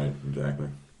 Right, exactly.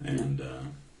 And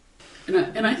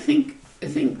I think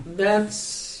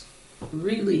that's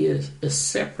really a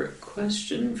separate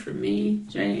question for me,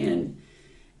 Jay, and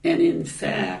in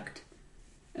fact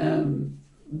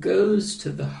goes to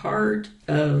the heart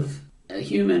of a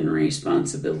human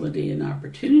responsibility and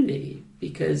opportunity,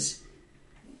 because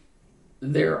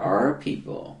there are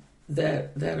people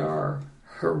that are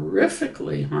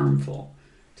horrifically harmful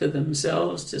to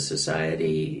themselves, to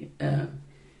society,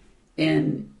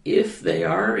 and if they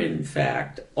are in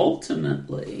fact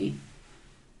ultimately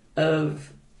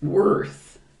of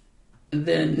worth,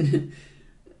 then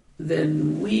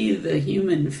we, the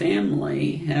human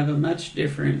family, have a much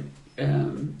different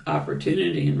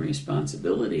opportunity and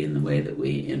responsibility in the way that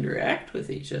we interact with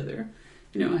each other.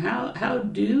 How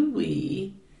do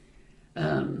we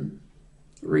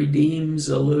redeems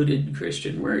a loaded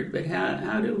Christian word, but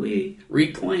how do we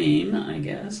reclaim, I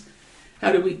guess?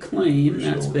 How do we claim,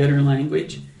 that's better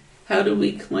language, how do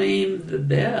we claim the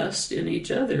best in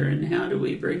each other, and how do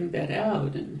we bring that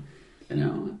out? And,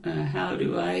 how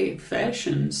do I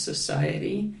fashion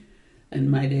society and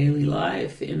my daily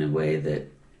life in a way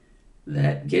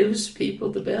that gives people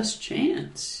the best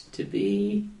chance to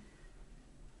be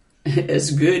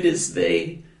as good as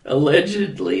they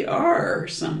allegedly are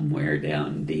somewhere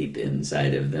down deep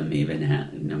inside of them,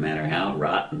 no matter how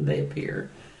rotten they appear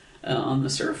on the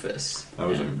surface. I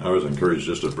was encouraged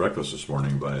just at breakfast this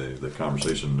morning by the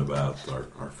conversation about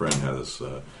our friend has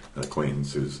an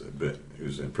acquaintance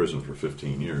who's in prison for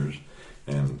 15 years,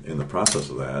 and in the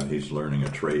process of that, he's learning a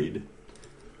trade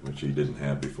which he didn't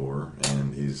have before,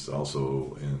 and he's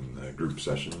also in group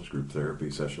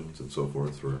therapy sessions, and so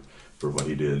forth for what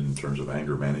he did in terms of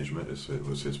anger management. It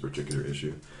was his particular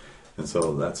issue, and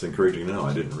so that's encouraging to know.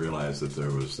 I didn't realize that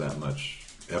there was that much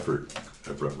effort,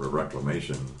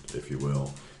 reclamation, if you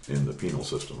will, in the penal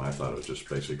system. I thought it was just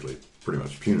basically pretty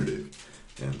much punitive,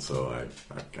 and so I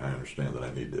understand that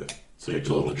I need to. So you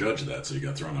told the judge that, so you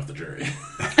got thrown off the jury.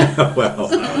 Well,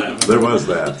 there was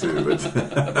that too, but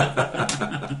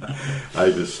I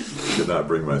just could not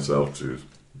bring myself to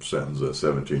sentence a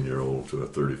 17-year-old to a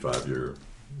 35-year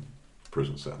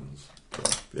prison sentence. So,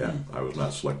 yeah, I was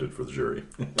not selected for the jury.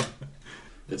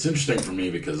 It's interesting for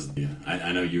me because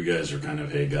I know you guys are kind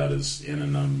of, hey, God is in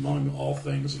and among all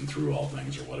things and through all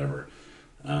things or whatever.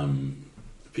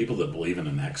 People that believe in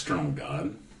an external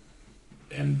God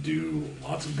and do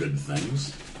lots of good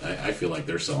things, I feel like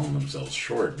they're selling themselves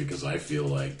short, because I feel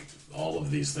like all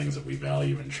of these things that we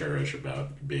value and cherish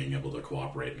about being able to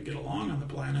cooperate and get along on the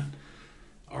planet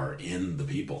are in the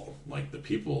people. Like, the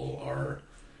people are,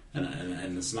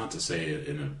 and it's not to say it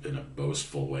in a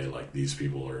boastful way, like these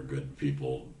people are good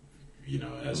people,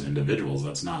 as individuals.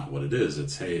 That's not what it is.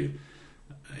 It's, hey,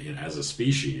 as a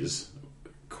species,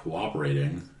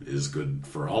 cooperating is good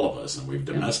for all of us, and we've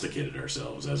domesticated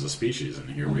ourselves as a species, and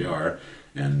here we are,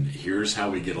 and here's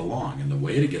how we get along, and the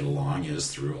way to get along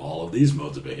is through all of these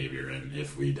modes of behavior, and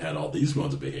if we'd had all these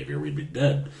modes of behavior, we'd be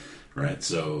dead, right?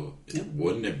 So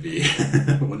wouldn't it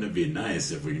be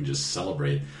nice if we can just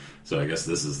celebrate? So I guess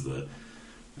this is the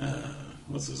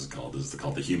what's this called? This is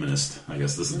called the humanist. I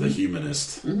guess this is the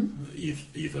humanist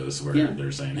ethos, where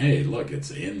they're saying, hey, look,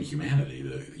 it's in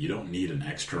humanity. You don't need an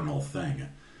external thing.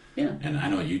 Yeah. And I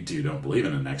know you two don't believe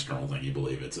in an external thing. You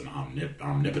believe it's an omniscient.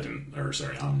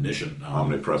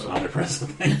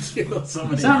 Omnipresent. Thank you.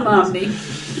 Some omni.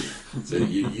 So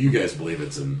you guys believe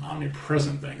it's an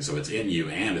omnipresent thing. So it's in you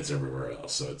and it's everywhere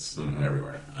else. So it's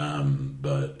everywhere.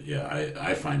 But yeah,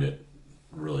 I find it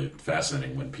really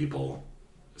fascinating when people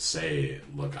say,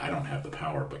 look, I don't have the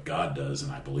power, but God does,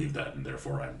 and I believe that, and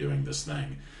therefore I'm doing this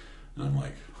thing. And I'm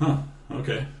like,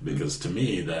 okay. Because to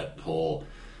me, that whole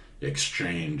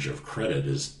exchange of credit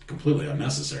is completely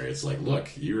unnecessary. It's like, look,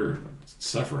 you're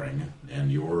suffering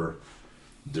and you're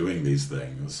doing these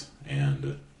things,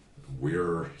 and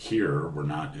we're here. We're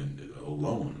not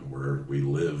alone. We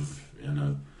live in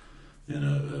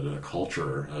a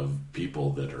culture of people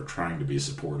that are trying to be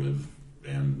supportive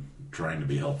and trying to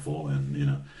be helpful,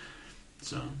 and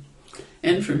so.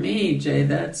 And for me, Jay,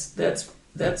 that's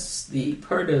the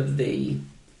part of the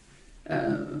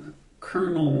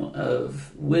kernel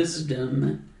of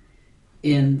wisdom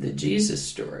in the Jesus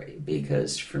story,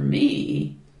 because for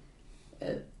me,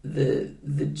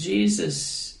 the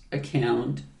Jesus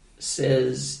account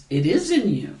says it is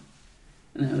in you.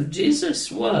 Jesus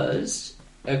was,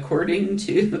 according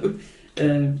to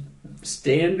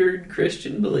standard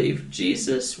Christian belief,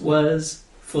 Jesus was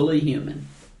fully human.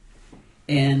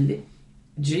 And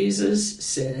Jesus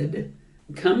said,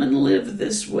 come and live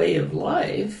this way of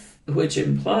life, which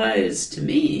implies to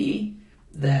me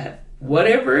that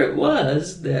whatever it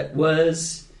was that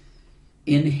was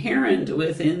inherent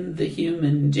within the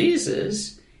human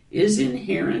Jesus is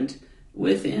inherent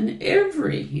within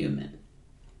every human.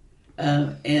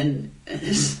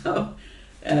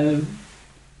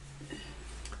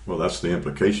 Well, that's the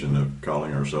implication of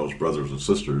calling ourselves brothers and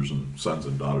sisters and sons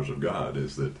and daughters of God,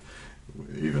 is that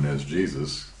even as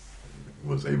Jesus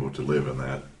was able to live in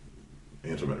that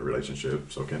intimate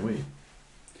relationship, so can we.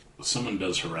 Someone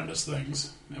does horrendous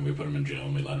things, and we put them in jail,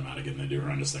 and we let them out again. They do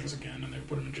horrendous things again, and they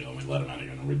put them in jail, and we let them out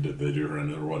again, and they do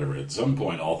horrendous or whatever. At some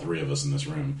point, all three of us in this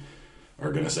room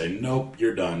are going to say, nope,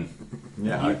 you're done.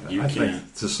 Yeah, I think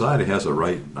society has a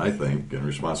right, I think, and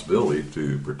responsibility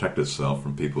to protect itself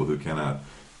from people who cannot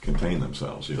contain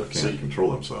themselves, can't control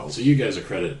themselves. So you guys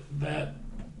accredit that,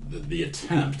 the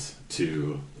attempt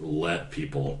to let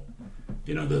people,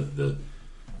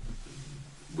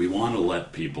 we want to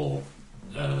let people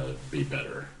be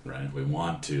better, right? We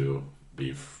want to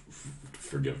be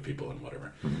forgive people and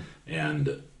whatever,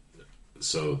 and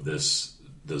so this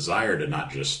desire to not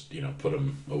just put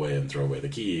them away and throw away the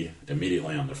key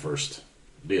immediately on the first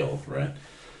deal, right?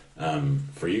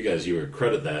 For you guys, you would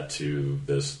credit that to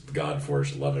this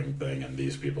God-forced loving thing and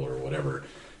these people or whatever,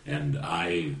 and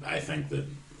I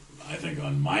think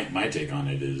on my take on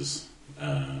it is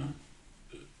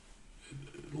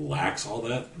lacks all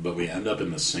that, but we end up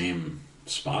in the same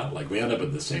spot. Like we end up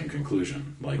at the same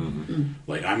conclusion.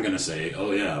 Like I'm going to say,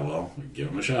 oh yeah, well, give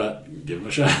him a shot,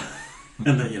 and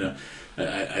then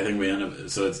I think we end up.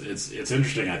 So it's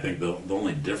interesting. I think the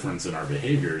only difference in our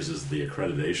behaviors is the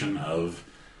accreditation of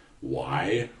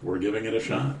why we're giving it a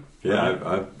shot.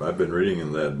 Yeah, I've been reading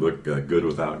in that book, Good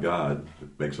Without God.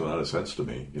 It makes a lot of sense to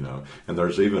me, And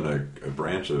there's even a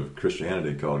branch of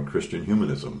Christianity called Christian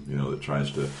humanism, that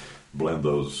tries to blend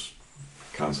those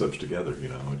concepts together,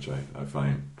 which I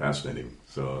find fascinating.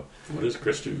 So, what is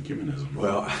Christian humanism?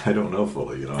 Well, I don't know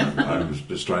fully. I'm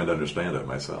just trying to understand it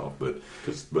myself, but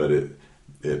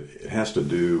it has to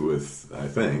do with, I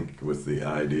think, with the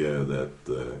idea that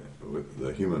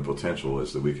the human potential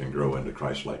is that we can grow into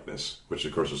Christ-likeness, which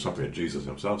of course is something that Jesus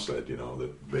himself said,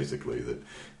 that basically that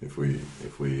if we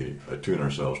attune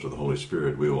ourselves to the Holy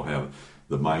Spirit, we will have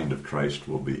the mind of Christ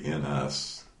will be in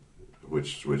us,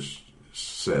 which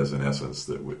says in essence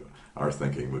that our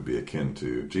thinking would be akin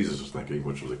to Jesus' thinking,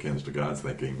 which was akin to God's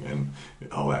thinking, and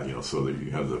all that, so that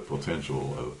you have the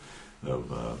potential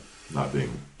of not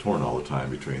being torn all the time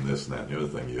between this and that and the other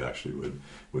thing. You actually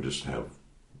would just have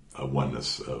a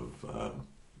oneness of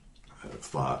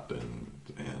thought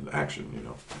and action,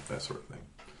 that sort of thing.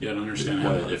 Yeah, I don't understand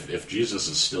how if Jesus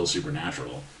is still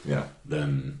supernatural,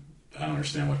 then I don't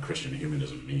understand what Christian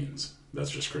humanism means. That's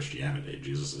just Christianity.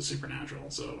 Jesus is supernatural,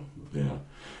 so yeah.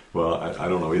 Well, I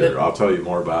don't know either. I'll tell you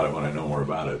more about it when I know more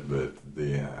about it. But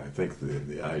I think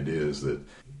the idea is that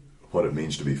what it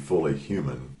means to be fully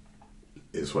human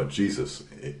is what Jesus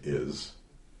is,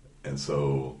 and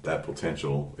so that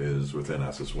potential is within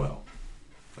us as well.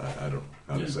 I don't know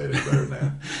how to say it better than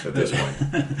that at this point.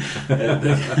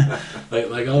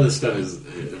 like all this stuff is,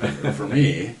 for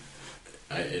me,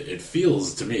 it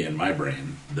feels to me in my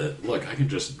brain that, look, I can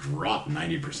just drop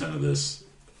 90% of this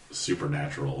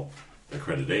supernatural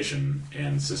accreditation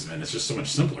and system, and it's just so much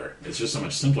simpler. It's just so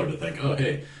much simpler to think, oh,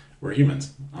 hey, we're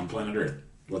humans on planet Earth.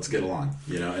 Let's get along,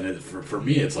 And for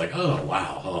me, it's like, oh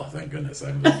wow, oh thank goodness.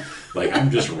 I'm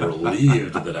just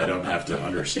relieved that I don't have to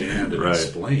understand and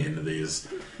explain these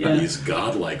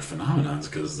godlike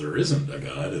phenomenons, because there isn't a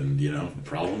god, and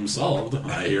problem solved.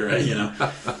 I hear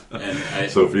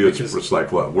so for you, it's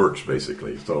like what works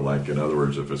basically. So, like in other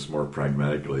words, if it's more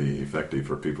pragmatically effective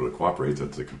for people to cooperate than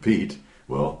to compete,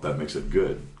 well, that makes it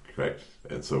good, correct?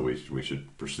 And so we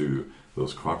should pursue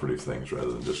those cooperative things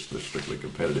rather than just the strictly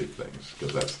competitive things,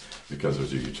 because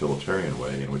there's a utilitarian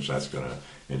way in which that's going to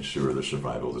ensure the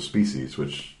survival of the species,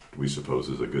 which we suppose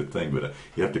is a good thing. But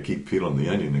you have to keep peeling the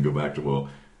onion and go back to, well,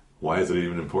 why is it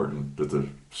even important that the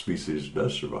species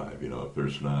does survive? If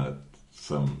there's not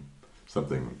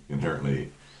something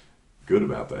inherently good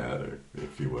about that, or,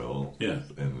 if you will,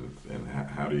 and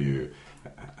how do you,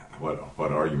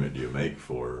 what argument do you make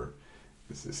for?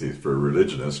 See, for a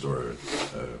religionist or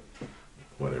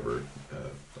whatever,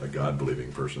 a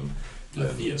God-believing person, a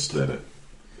theist.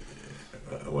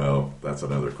 Well, that's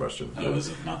another question. Oh, is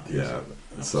it not theist? Yeah.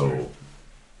 No, so,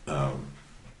 a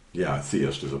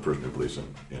theist is a person who believes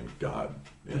in God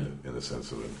in the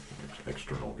sense of an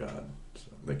external God.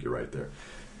 So I think you're right there.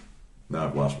 Now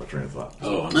I've lost my train of thought.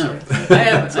 Oh, I'm sorry. I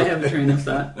have a train of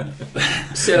thought.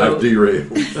 So I've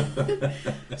derailed.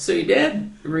 So your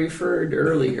dad referred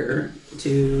earlier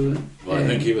to... Well, I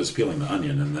think he was peeling the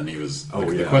onion, and then he was...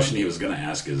 The question he was going to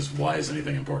ask is, why is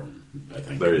anything important? I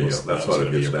think there you go. That's what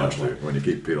it gets down to. When you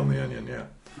keep peeling the onion,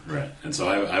 Right. And so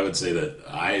I would say that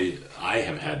I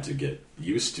have had to get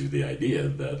used to the idea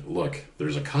that, look,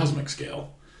 there's a cosmic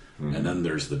scale, and then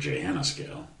there's the J. Hanna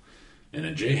scale. And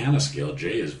in J. Hanna's scale,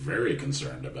 Jay is very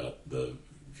concerned about the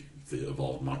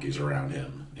evolved monkeys around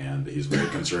him, and he's very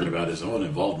concerned about his own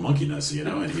evolved monkeyness,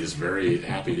 and he's very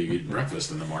happy to eat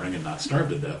breakfast in the morning and not starve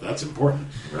to death. That's important.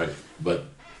 Right. But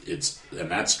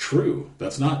that's true.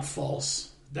 That's not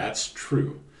false. That's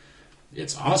true.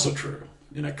 It's also true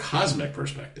in a cosmic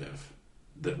perspective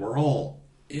that we're all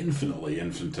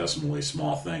infinitesimally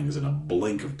small things in a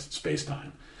blink of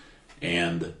space-time.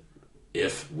 And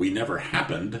if we never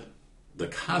happened, the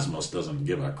cosmos doesn't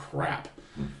give a crap.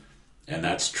 And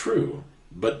that's true.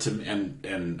 But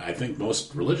and I think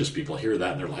most religious people hear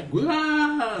that and they're like,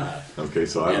 "Wah!" Okay,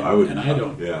 so I would, and I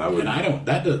don't, yeah, I would, and I don't.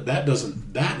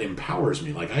 That empowers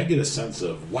me. Like I get a sense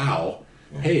of, wow,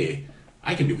 hey,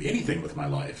 I can do anything with my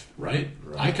life, right?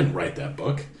 I can write that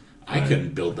book. I can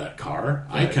build that car.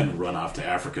 I can run off to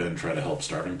Africa and try to help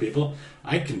starving people.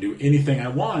 I can do anything I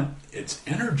want. It's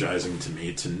energizing to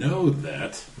me to know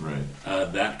that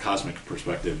that cosmic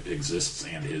perspective exists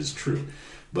and is true.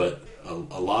 But a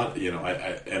lot,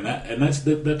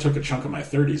 that took a chunk of my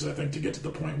 30s, I think, to get to the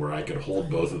point where I could hold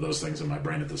both of those things in my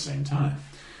brain at the same time.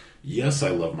 Yes, I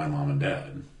love my mom and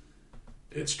dad.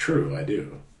 It's true, I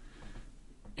do.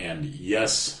 And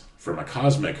yes, from a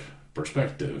cosmic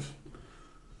perspective,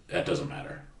 that doesn't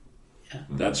matter. Yeah.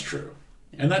 That's true.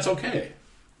 And that's okay.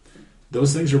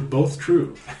 Those things are both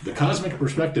true. The cosmic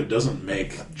perspective doesn't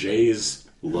make Jay's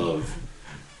love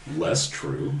less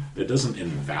true. It doesn't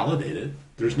invalidate it.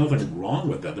 There's nothing wrong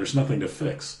with that. There's nothing to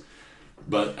fix.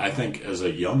 But I think as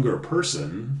a younger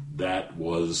person, that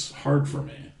was hard for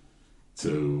me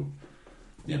to,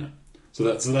 So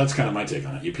that's kind of my take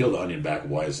on it. You peel the onion back.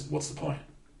 What's the point?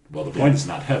 Well, the point is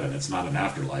not heaven. It's not an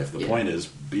afterlife. The point is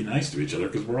be nice to each other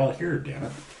because we're all here, damn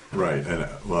it. Right,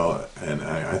 and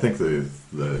I think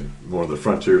the more the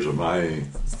frontiers of my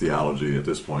theology at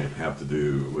this point have to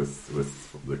do with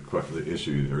the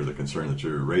issue or the concern that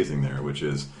you're raising there, which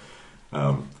is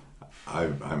I'm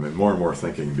more and more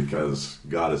thinking, because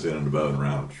God is in and above and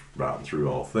around and through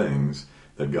all things,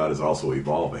 that God is also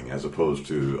evolving, as opposed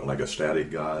to like a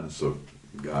static God. So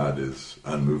God is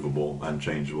unmovable,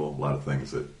 unchangeable. A lot of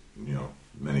things that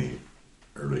many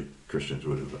early Christians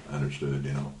would have understood.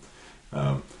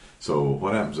 So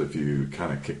what happens if you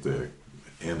kind of kick the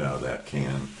end out of that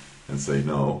can and say,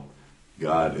 no,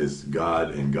 God is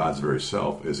God, and God's very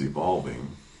self is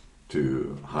evolving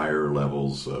to higher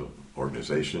levels of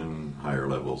organization, higher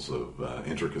levels of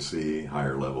intricacy,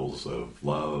 higher levels of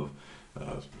love,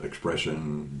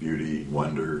 expression, beauty,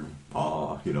 wonder,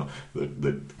 awe.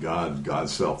 That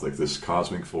God's self, like this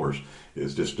cosmic force,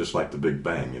 is just like the Big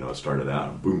Bang. It started out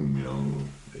and boom,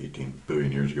 18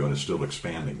 billion years ago, and it's still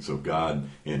expanding. So God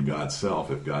in God's self,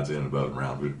 if God's in and above and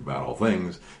around about all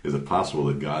things, is it possible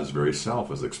that God's very self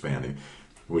is expanding?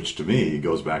 Which to me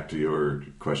goes back to your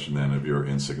question then of your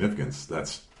insignificance.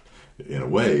 That's, in a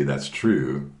way, that's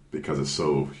true because it's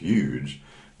so huge,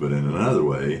 but in another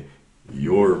way,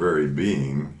 your very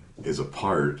being is a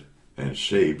part and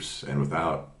shapes, and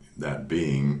without that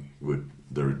being,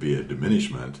 there would be a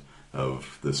diminishment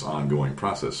of this ongoing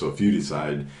process. So if you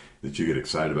decide that you get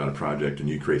excited about a project and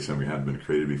you create something that hadn't been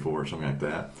created before or something like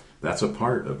that, that's a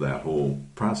part of that whole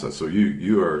process. So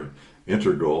you are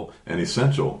integral and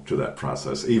essential to that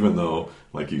process, even though,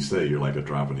 like you say, you're like a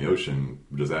drop in the ocean.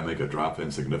 Does that make a drop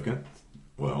insignificant?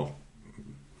 Well,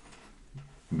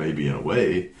 maybe in a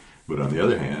way, but on the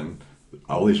other hand,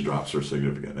 all these drops are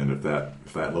significant. And if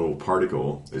that little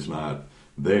particle is not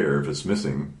there, if it's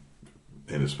missing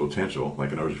in its potential,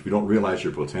 like in other words, if you don't realize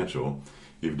your potential,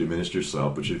 you've diminished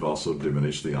yourself, but you've also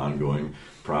diminished the ongoing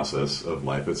process of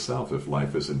life itself. If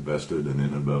life is invested and in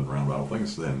and above and around all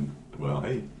things, then, well,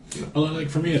 hey. Well, like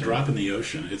for me, a drop in the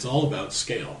ocean, it's all about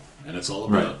scale. And it's all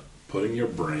about putting your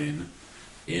brain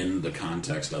in the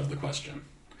context of the question.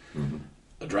 Mm-hmm.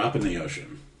 A drop in the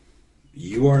ocean.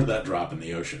 You are that drop in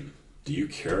the ocean. Do you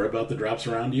care about the drops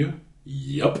around you?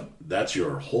 Yup. That's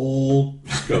your whole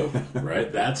scope,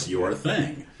 right? That's your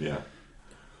thing. Yeah.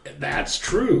 That's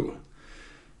true.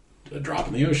 A drop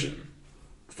in the ocean.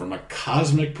 From a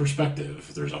cosmic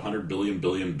perspective, there's 100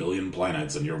 billion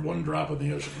planets, and you're one drop in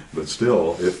the ocean. But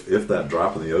still, if that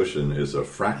drop in the ocean is a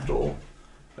fractal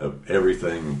of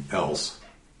everything else,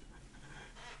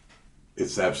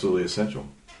 it's absolutely essential.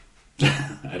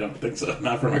 I don't think so.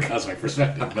 Not from a cosmic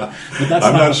perspective, but that's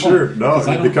I'm not sure. Point,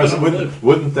 no, because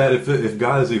wouldn't that if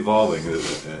God is evolving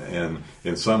and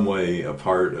in some way a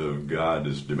part of God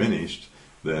is diminished,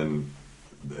 then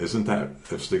isn't that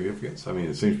of significance? I mean,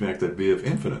 it seems to me like that'd be of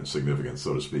infinite significance,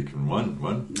 so to speak, from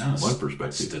one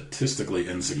perspective. Statistically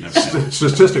insignificant.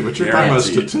 Statistic, but you're talking about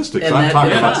statistics. I'm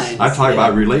talking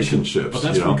about relationships. But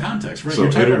that's from context, right? So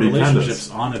you're talking about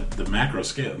relationships on the micro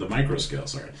scale.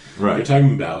 Right. You're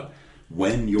talking about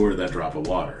when you're that drop of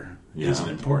water. Isn't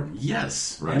important.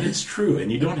 Yes, right. And it's true.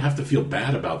 And you don't have to feel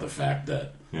bad about the fact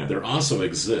that there also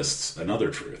exists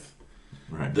another truth.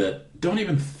 Right. That don't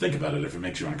even think about it if it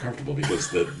makes you uncomfortable,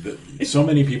 because so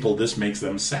many people, this makes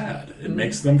them sad. It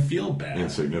makes them feel bad.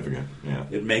 Insignificant, yeah.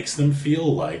 It makes them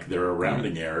feel like they're a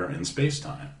rounding error in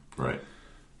space-time. Right.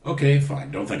 Okay,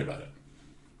 fine. Don't think about it.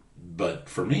 But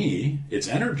for me, it's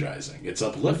energizing. It's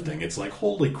uplifting. It's like,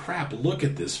 holy crap, look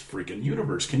at this freaking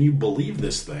universe. Can you believe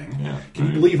this thing? Yeah, Can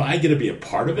you believe I get to be a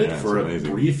part of it for a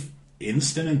amazing. brief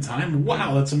instant in time?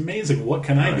 Wow, that's amazing. What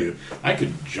can I do? I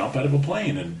could jump out of a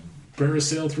plane and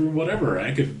parasail through whatever.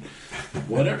 I could,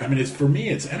 whatever. I mean, it's for me,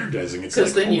 it's energizing. It's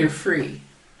Because like, then you're free.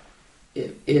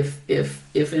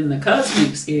 If in the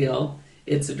cosmic scale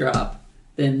it's a drop,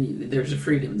 then there's a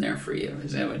freedom there for you.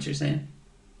 Is that what you're saying?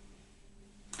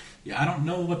 yeah, I don't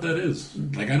know what that is.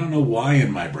 Like, I don't know why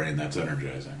in my brain that's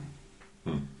energizing.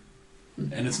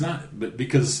 And it's not, but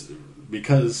because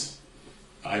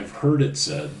I've heard it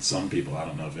said, some people, I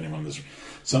don't know if anyone this,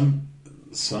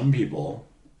 some people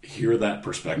hear that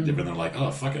perspective and they're like,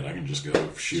 oh, fuck it, I can just go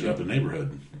shoot up a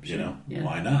neighborhood, you know? Yeah.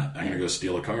 Why not? I'm going to go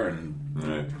steal a car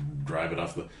and drive it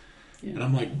off the... And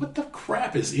I'm like, what the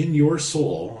crap is in your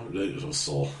soul?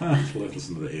 Soul.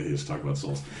 Listen to the atheists talk about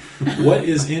souls. What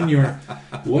is in your...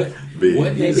 What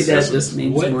Maybe is, that just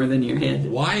means more than your head.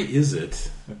 why is it,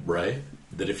 right,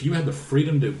 that if you had the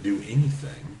freedom to do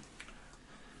anything,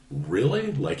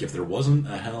 really, like if there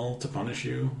wasn't a hell to punish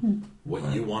you,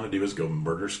 what you want to do is go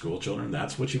murder school children?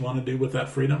 That's what you want to do with that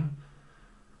freedom?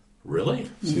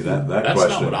 Really? See, that That's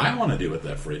question... not what I want to do with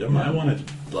that freedom. I want to,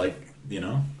 like, you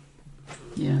know...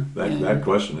 Yeah. That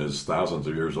question is thousands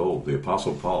of years old. The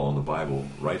Apostle Paul in the Bible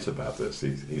writes about this.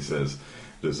 He says,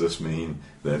 does this mean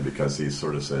then, because he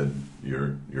sort of said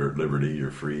you're at liberty,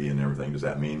 you're free and everything, does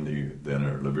that mean that you then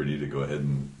are at liberty to go ahead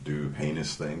and do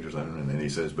heinous things or something? And then he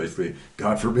says basically,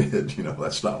 God forbid,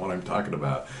 that's not what I'm talking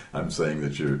about. I'm saying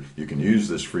that you can use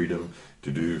this freedom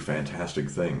to do fantastic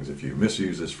things. If you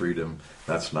misuse this freedom,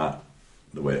 that's not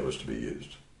the way it was to be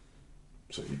used.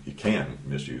 So you can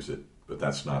misuse it. But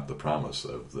that's not the promise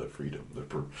of the freedom. The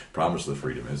promise of the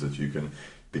freedom is that you can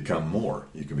become more.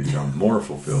 You can become more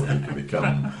fulfilled. You can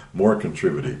become more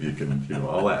contributive. You can,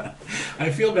 all that.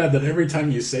 I feel bad that every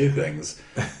time you say things,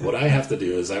 what I have to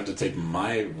do is I have to take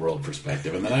my world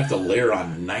perspective, and then I have to layer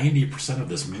on 90% of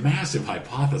this massive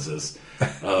hypothesis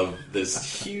of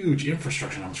this huge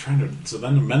infrastructure. And so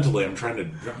then mentally I'm trying to,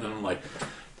 and I'm like,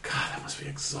 God, that must be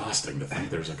exhausting to think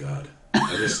there's a God.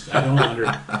 I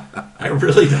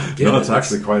really don't get it. No, it's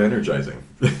actually quite energizing.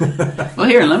 Well,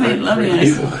 here, let me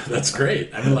ask. That's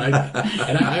great. I mean,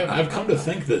 I've come to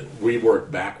think that we work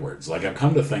backwards. Like, I've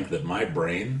come to think that my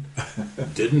brain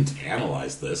didn't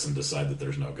analyze this and decide that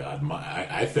there's no God.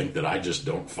 I think that I just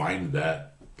don't find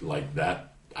that, like,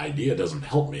 that idea doesn't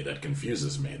help me. That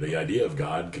confuses me. The idea of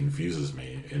God confuses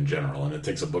me in general, and it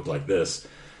takes a book like this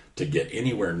to get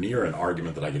anywhere near an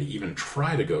argument that I could even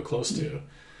try to go close to.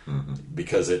 Mm-hmm.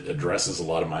 Because it addresses a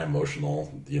lot of my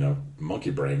emotional, monkey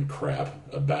brain crap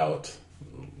about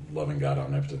loving God,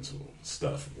 omnipotence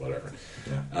stuff, whatever.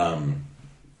 Yeah.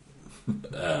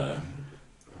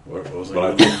 What was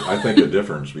but I think the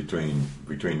difference between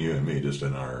you and me, just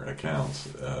in our accounts,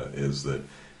 is that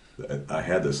I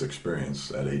had this experience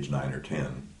at age 9 or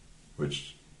 10,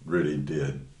 which really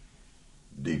did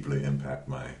deeply impact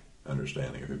my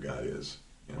understanding of who God is.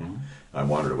 Mm-hmm. I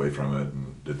wandered away from it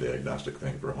and did the agnostic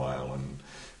thing for a while, and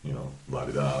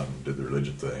la-di-da, and did the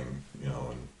religion thing,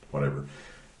 and whatever.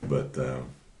 But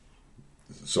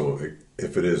so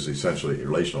if it is essentially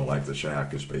relational, like the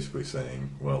shack is basically saying,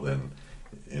 well, then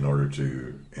in order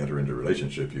to enter into a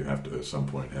relationship, you have to at some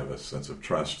point have a sense of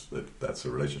trust that that's a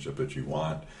relationship that you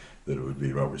want, that it would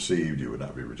be well received, you would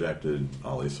not be rejected,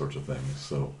 all these sorts of things.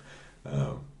 So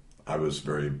I was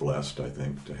very blessed, I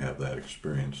think, to have that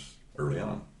experience early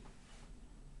on.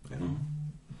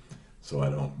 So I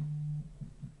don't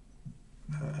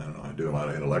know, I do a lot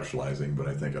of intellectualizing, but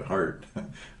I think at heart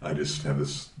I just have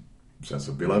this sense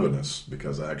of belovedness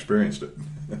because I experienced it.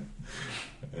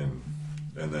 and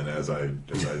then as I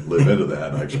live into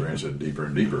that, I experience it deeper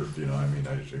and deeper. I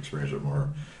experience it more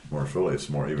fully. It's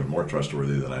even more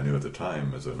trustworthy than I knew at the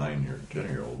time as a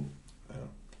 10-year-old.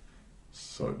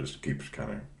 So it just keeps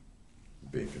kind of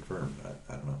being confirmed.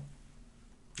 I don't know.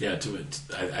 Yeah,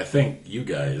 I think you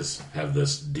guys have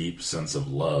this deep sense of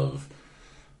love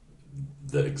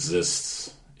that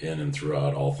exists in and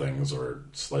throughout all things, or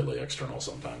slightly external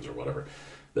sometimes, or whatever,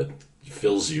 that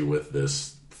fills you with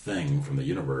this thing from the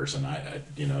universe. And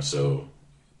so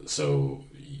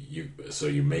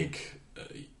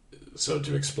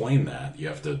to explain that, you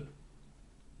have to,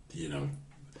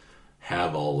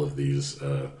 have all of these.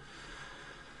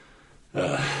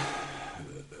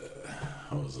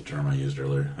 What was the term I used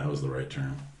earlier? That was the right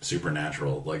term.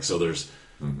 Supernatural. Like, so there's...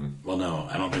 Mm-hmm. Well, no,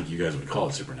 I don't think you guys would call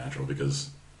it supernatural,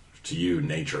 because to you,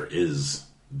 nature is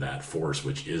that force,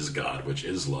 which is God, which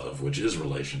is love, which is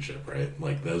relationship, right?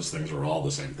 Like, those things are all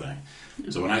the same thing.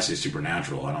 So when I say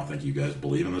supernatural, I don't think you guys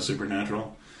believe in the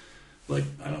supernatural. Like,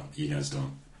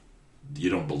 you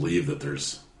don't believe that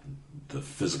there's the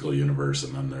physical universe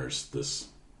and then there's this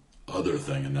other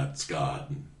thing and that's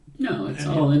God. No, it's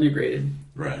all integrated.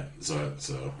 Right. So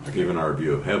Even our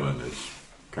view of heaven is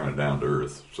kind of down to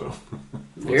earth. So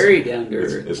Very down to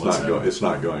earth. it's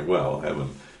not going well. Heaven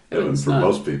Heaven's for not.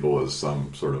 most people is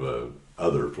some sort of a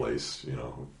other place.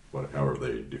 However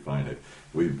they define it.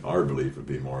 Our belief would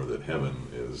be more that heaven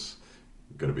is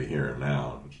going to be here and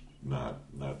now, not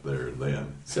there and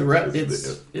then. So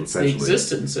it's the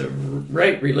existence of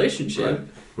right relationship, right,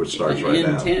 which starts right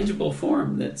in now. tangible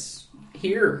form that's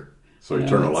here. So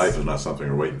eternal life is not something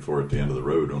we're waiting for at the end of the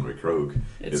road when we croak.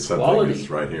 It's something quality. that's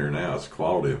right here and now. It's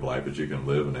quality of life that you can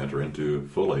live and enter into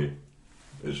fully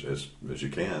as you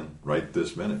can right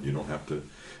this minute. You don't have to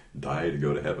die to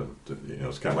go to heaven.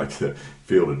 It's kind of like the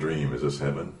Field of Dream. Is this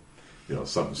heaven?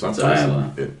 Some places,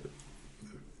 Iowa.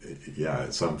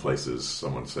 In some places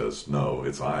someone says no,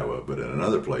 it's Iowa, but in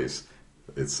another place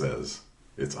it says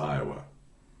it's Iowa.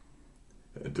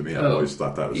 And to me, I've always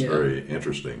thought that was very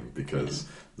interesting because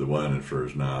the one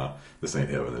infers, "No, this ain't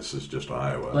heaven. This is just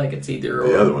Iowa." Like it's either or.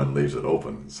 The other one leaves it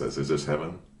open. Says, "Is this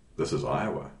heaven? This is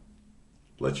Iowa.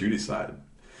 Let you decide."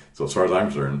 So as far as I'm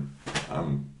concerned,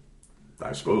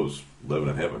 I suppose, living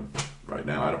in heaven right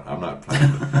now. I'm not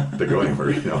planning to go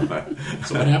anywhere.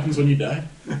 So what happens when you die?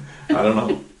 I don't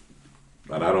know,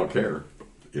 and I don't care.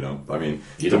 I mean,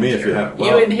 You to don't me, if you care. have,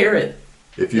 You inherit.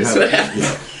 if you That's have, what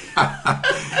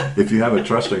happens. if you have a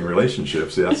trusting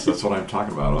relationship, see, that's what I'm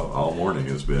talking about all morning.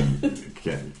 Has been,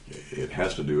 it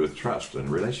has to do with trust and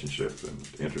relationship and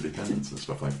interdependence and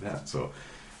stuff like that. So,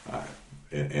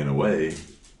 in a way,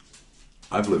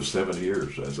 I've lived 70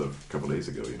 years as of a couple of days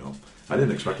ago. I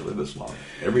didn't expect to live this long.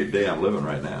 Every day I'm living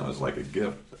right now is like a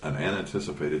gift, an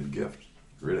unanticipated gift.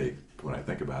 Really, when I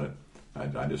think about it,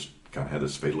 I just kind of had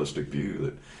this fatalistic view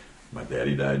that my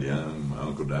daddy died young, my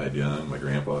uncle died young, my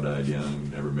grandpa died young,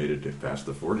 never made it past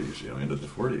the 40s, into the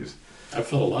 40s. I've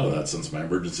felt a lot of that since my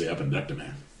emergency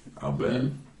appendectomy. I'll bet.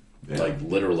 Yeah. Like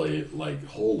literally,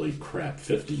 holy crap!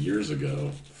 50 years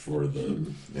ago, for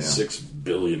the 6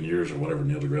 billion years or whatever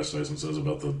Neil deGrasse Tyson says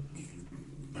about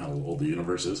how old the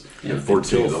universe is. Yeah,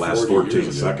 Until the last 40 years 14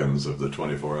 ago. seconds of the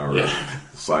 24-hour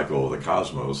cycle of the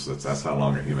cosmos. That's how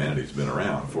long humanity's been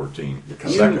around. 14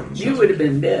 seconds. You would have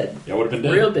been dead. Yeah, I would have been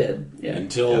dead. Real dead. Yeah.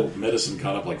 Until medicine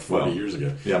caught up 40 years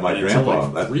ago. Yeah, my And until,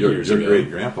 grandpa, 3 your years ago, great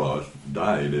grandpa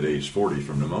died at age 40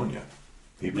 from pneumonia.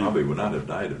 He probably would not have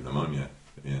died of pneumonia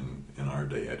in our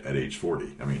day at age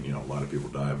 40. I mean, a lot of people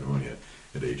die of pneumonia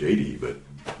at age 80, but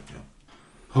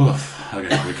Oof.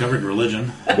 Okay, we covered religion,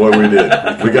 boy, we did.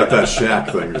 We got that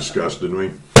shack thing discussed, didn't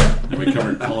we? and we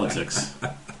covered politics.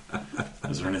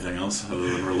 Is there anything else other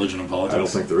than religion and politics? I don't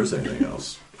think there is anything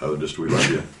else other than just we love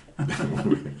you.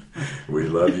 we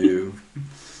love you.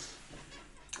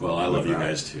 Well, I love you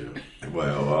guys too.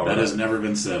 Well, all That right. has never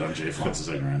been said on Jay Fonce's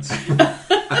Ignorance.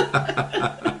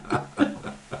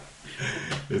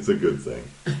 It's a good thing.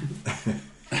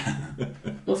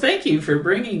 Well, thank you for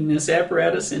bringing this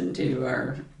apparatus into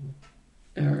our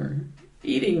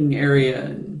eating area,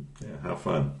 and Yeah, have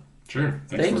fun. Sure.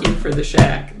 thank you for the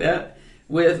shack. That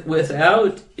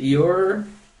without your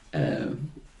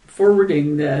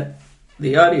forwarding the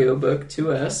audiobook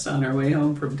to us on our way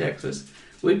home from Texas,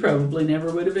 we probably never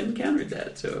would have encountered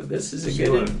that. So this is a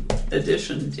good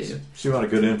addition to. See what a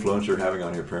good influence you're having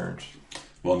on your parents.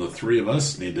 Well, the three of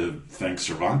us need to thank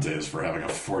Cervantes for having a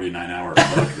 49-hour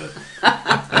book that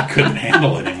I couldn't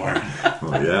handle anymore.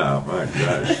 Oh yeah, my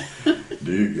gosh. Have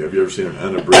you ever seen an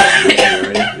unabridged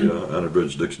dictionary?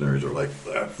 Unabridged dictionaries are like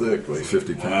that thick, like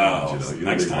 50 Wow. pounds. You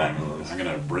Next don't time, need one of those. I'm going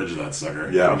to abridge that sucker.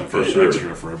 I'm Yeah, gonna for pay sure.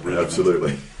 extra for abridgment.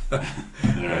 Absolutely. All right.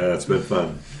 Yeah, it's been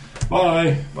fun.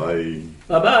 Bye. Bye.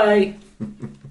 Bye bye.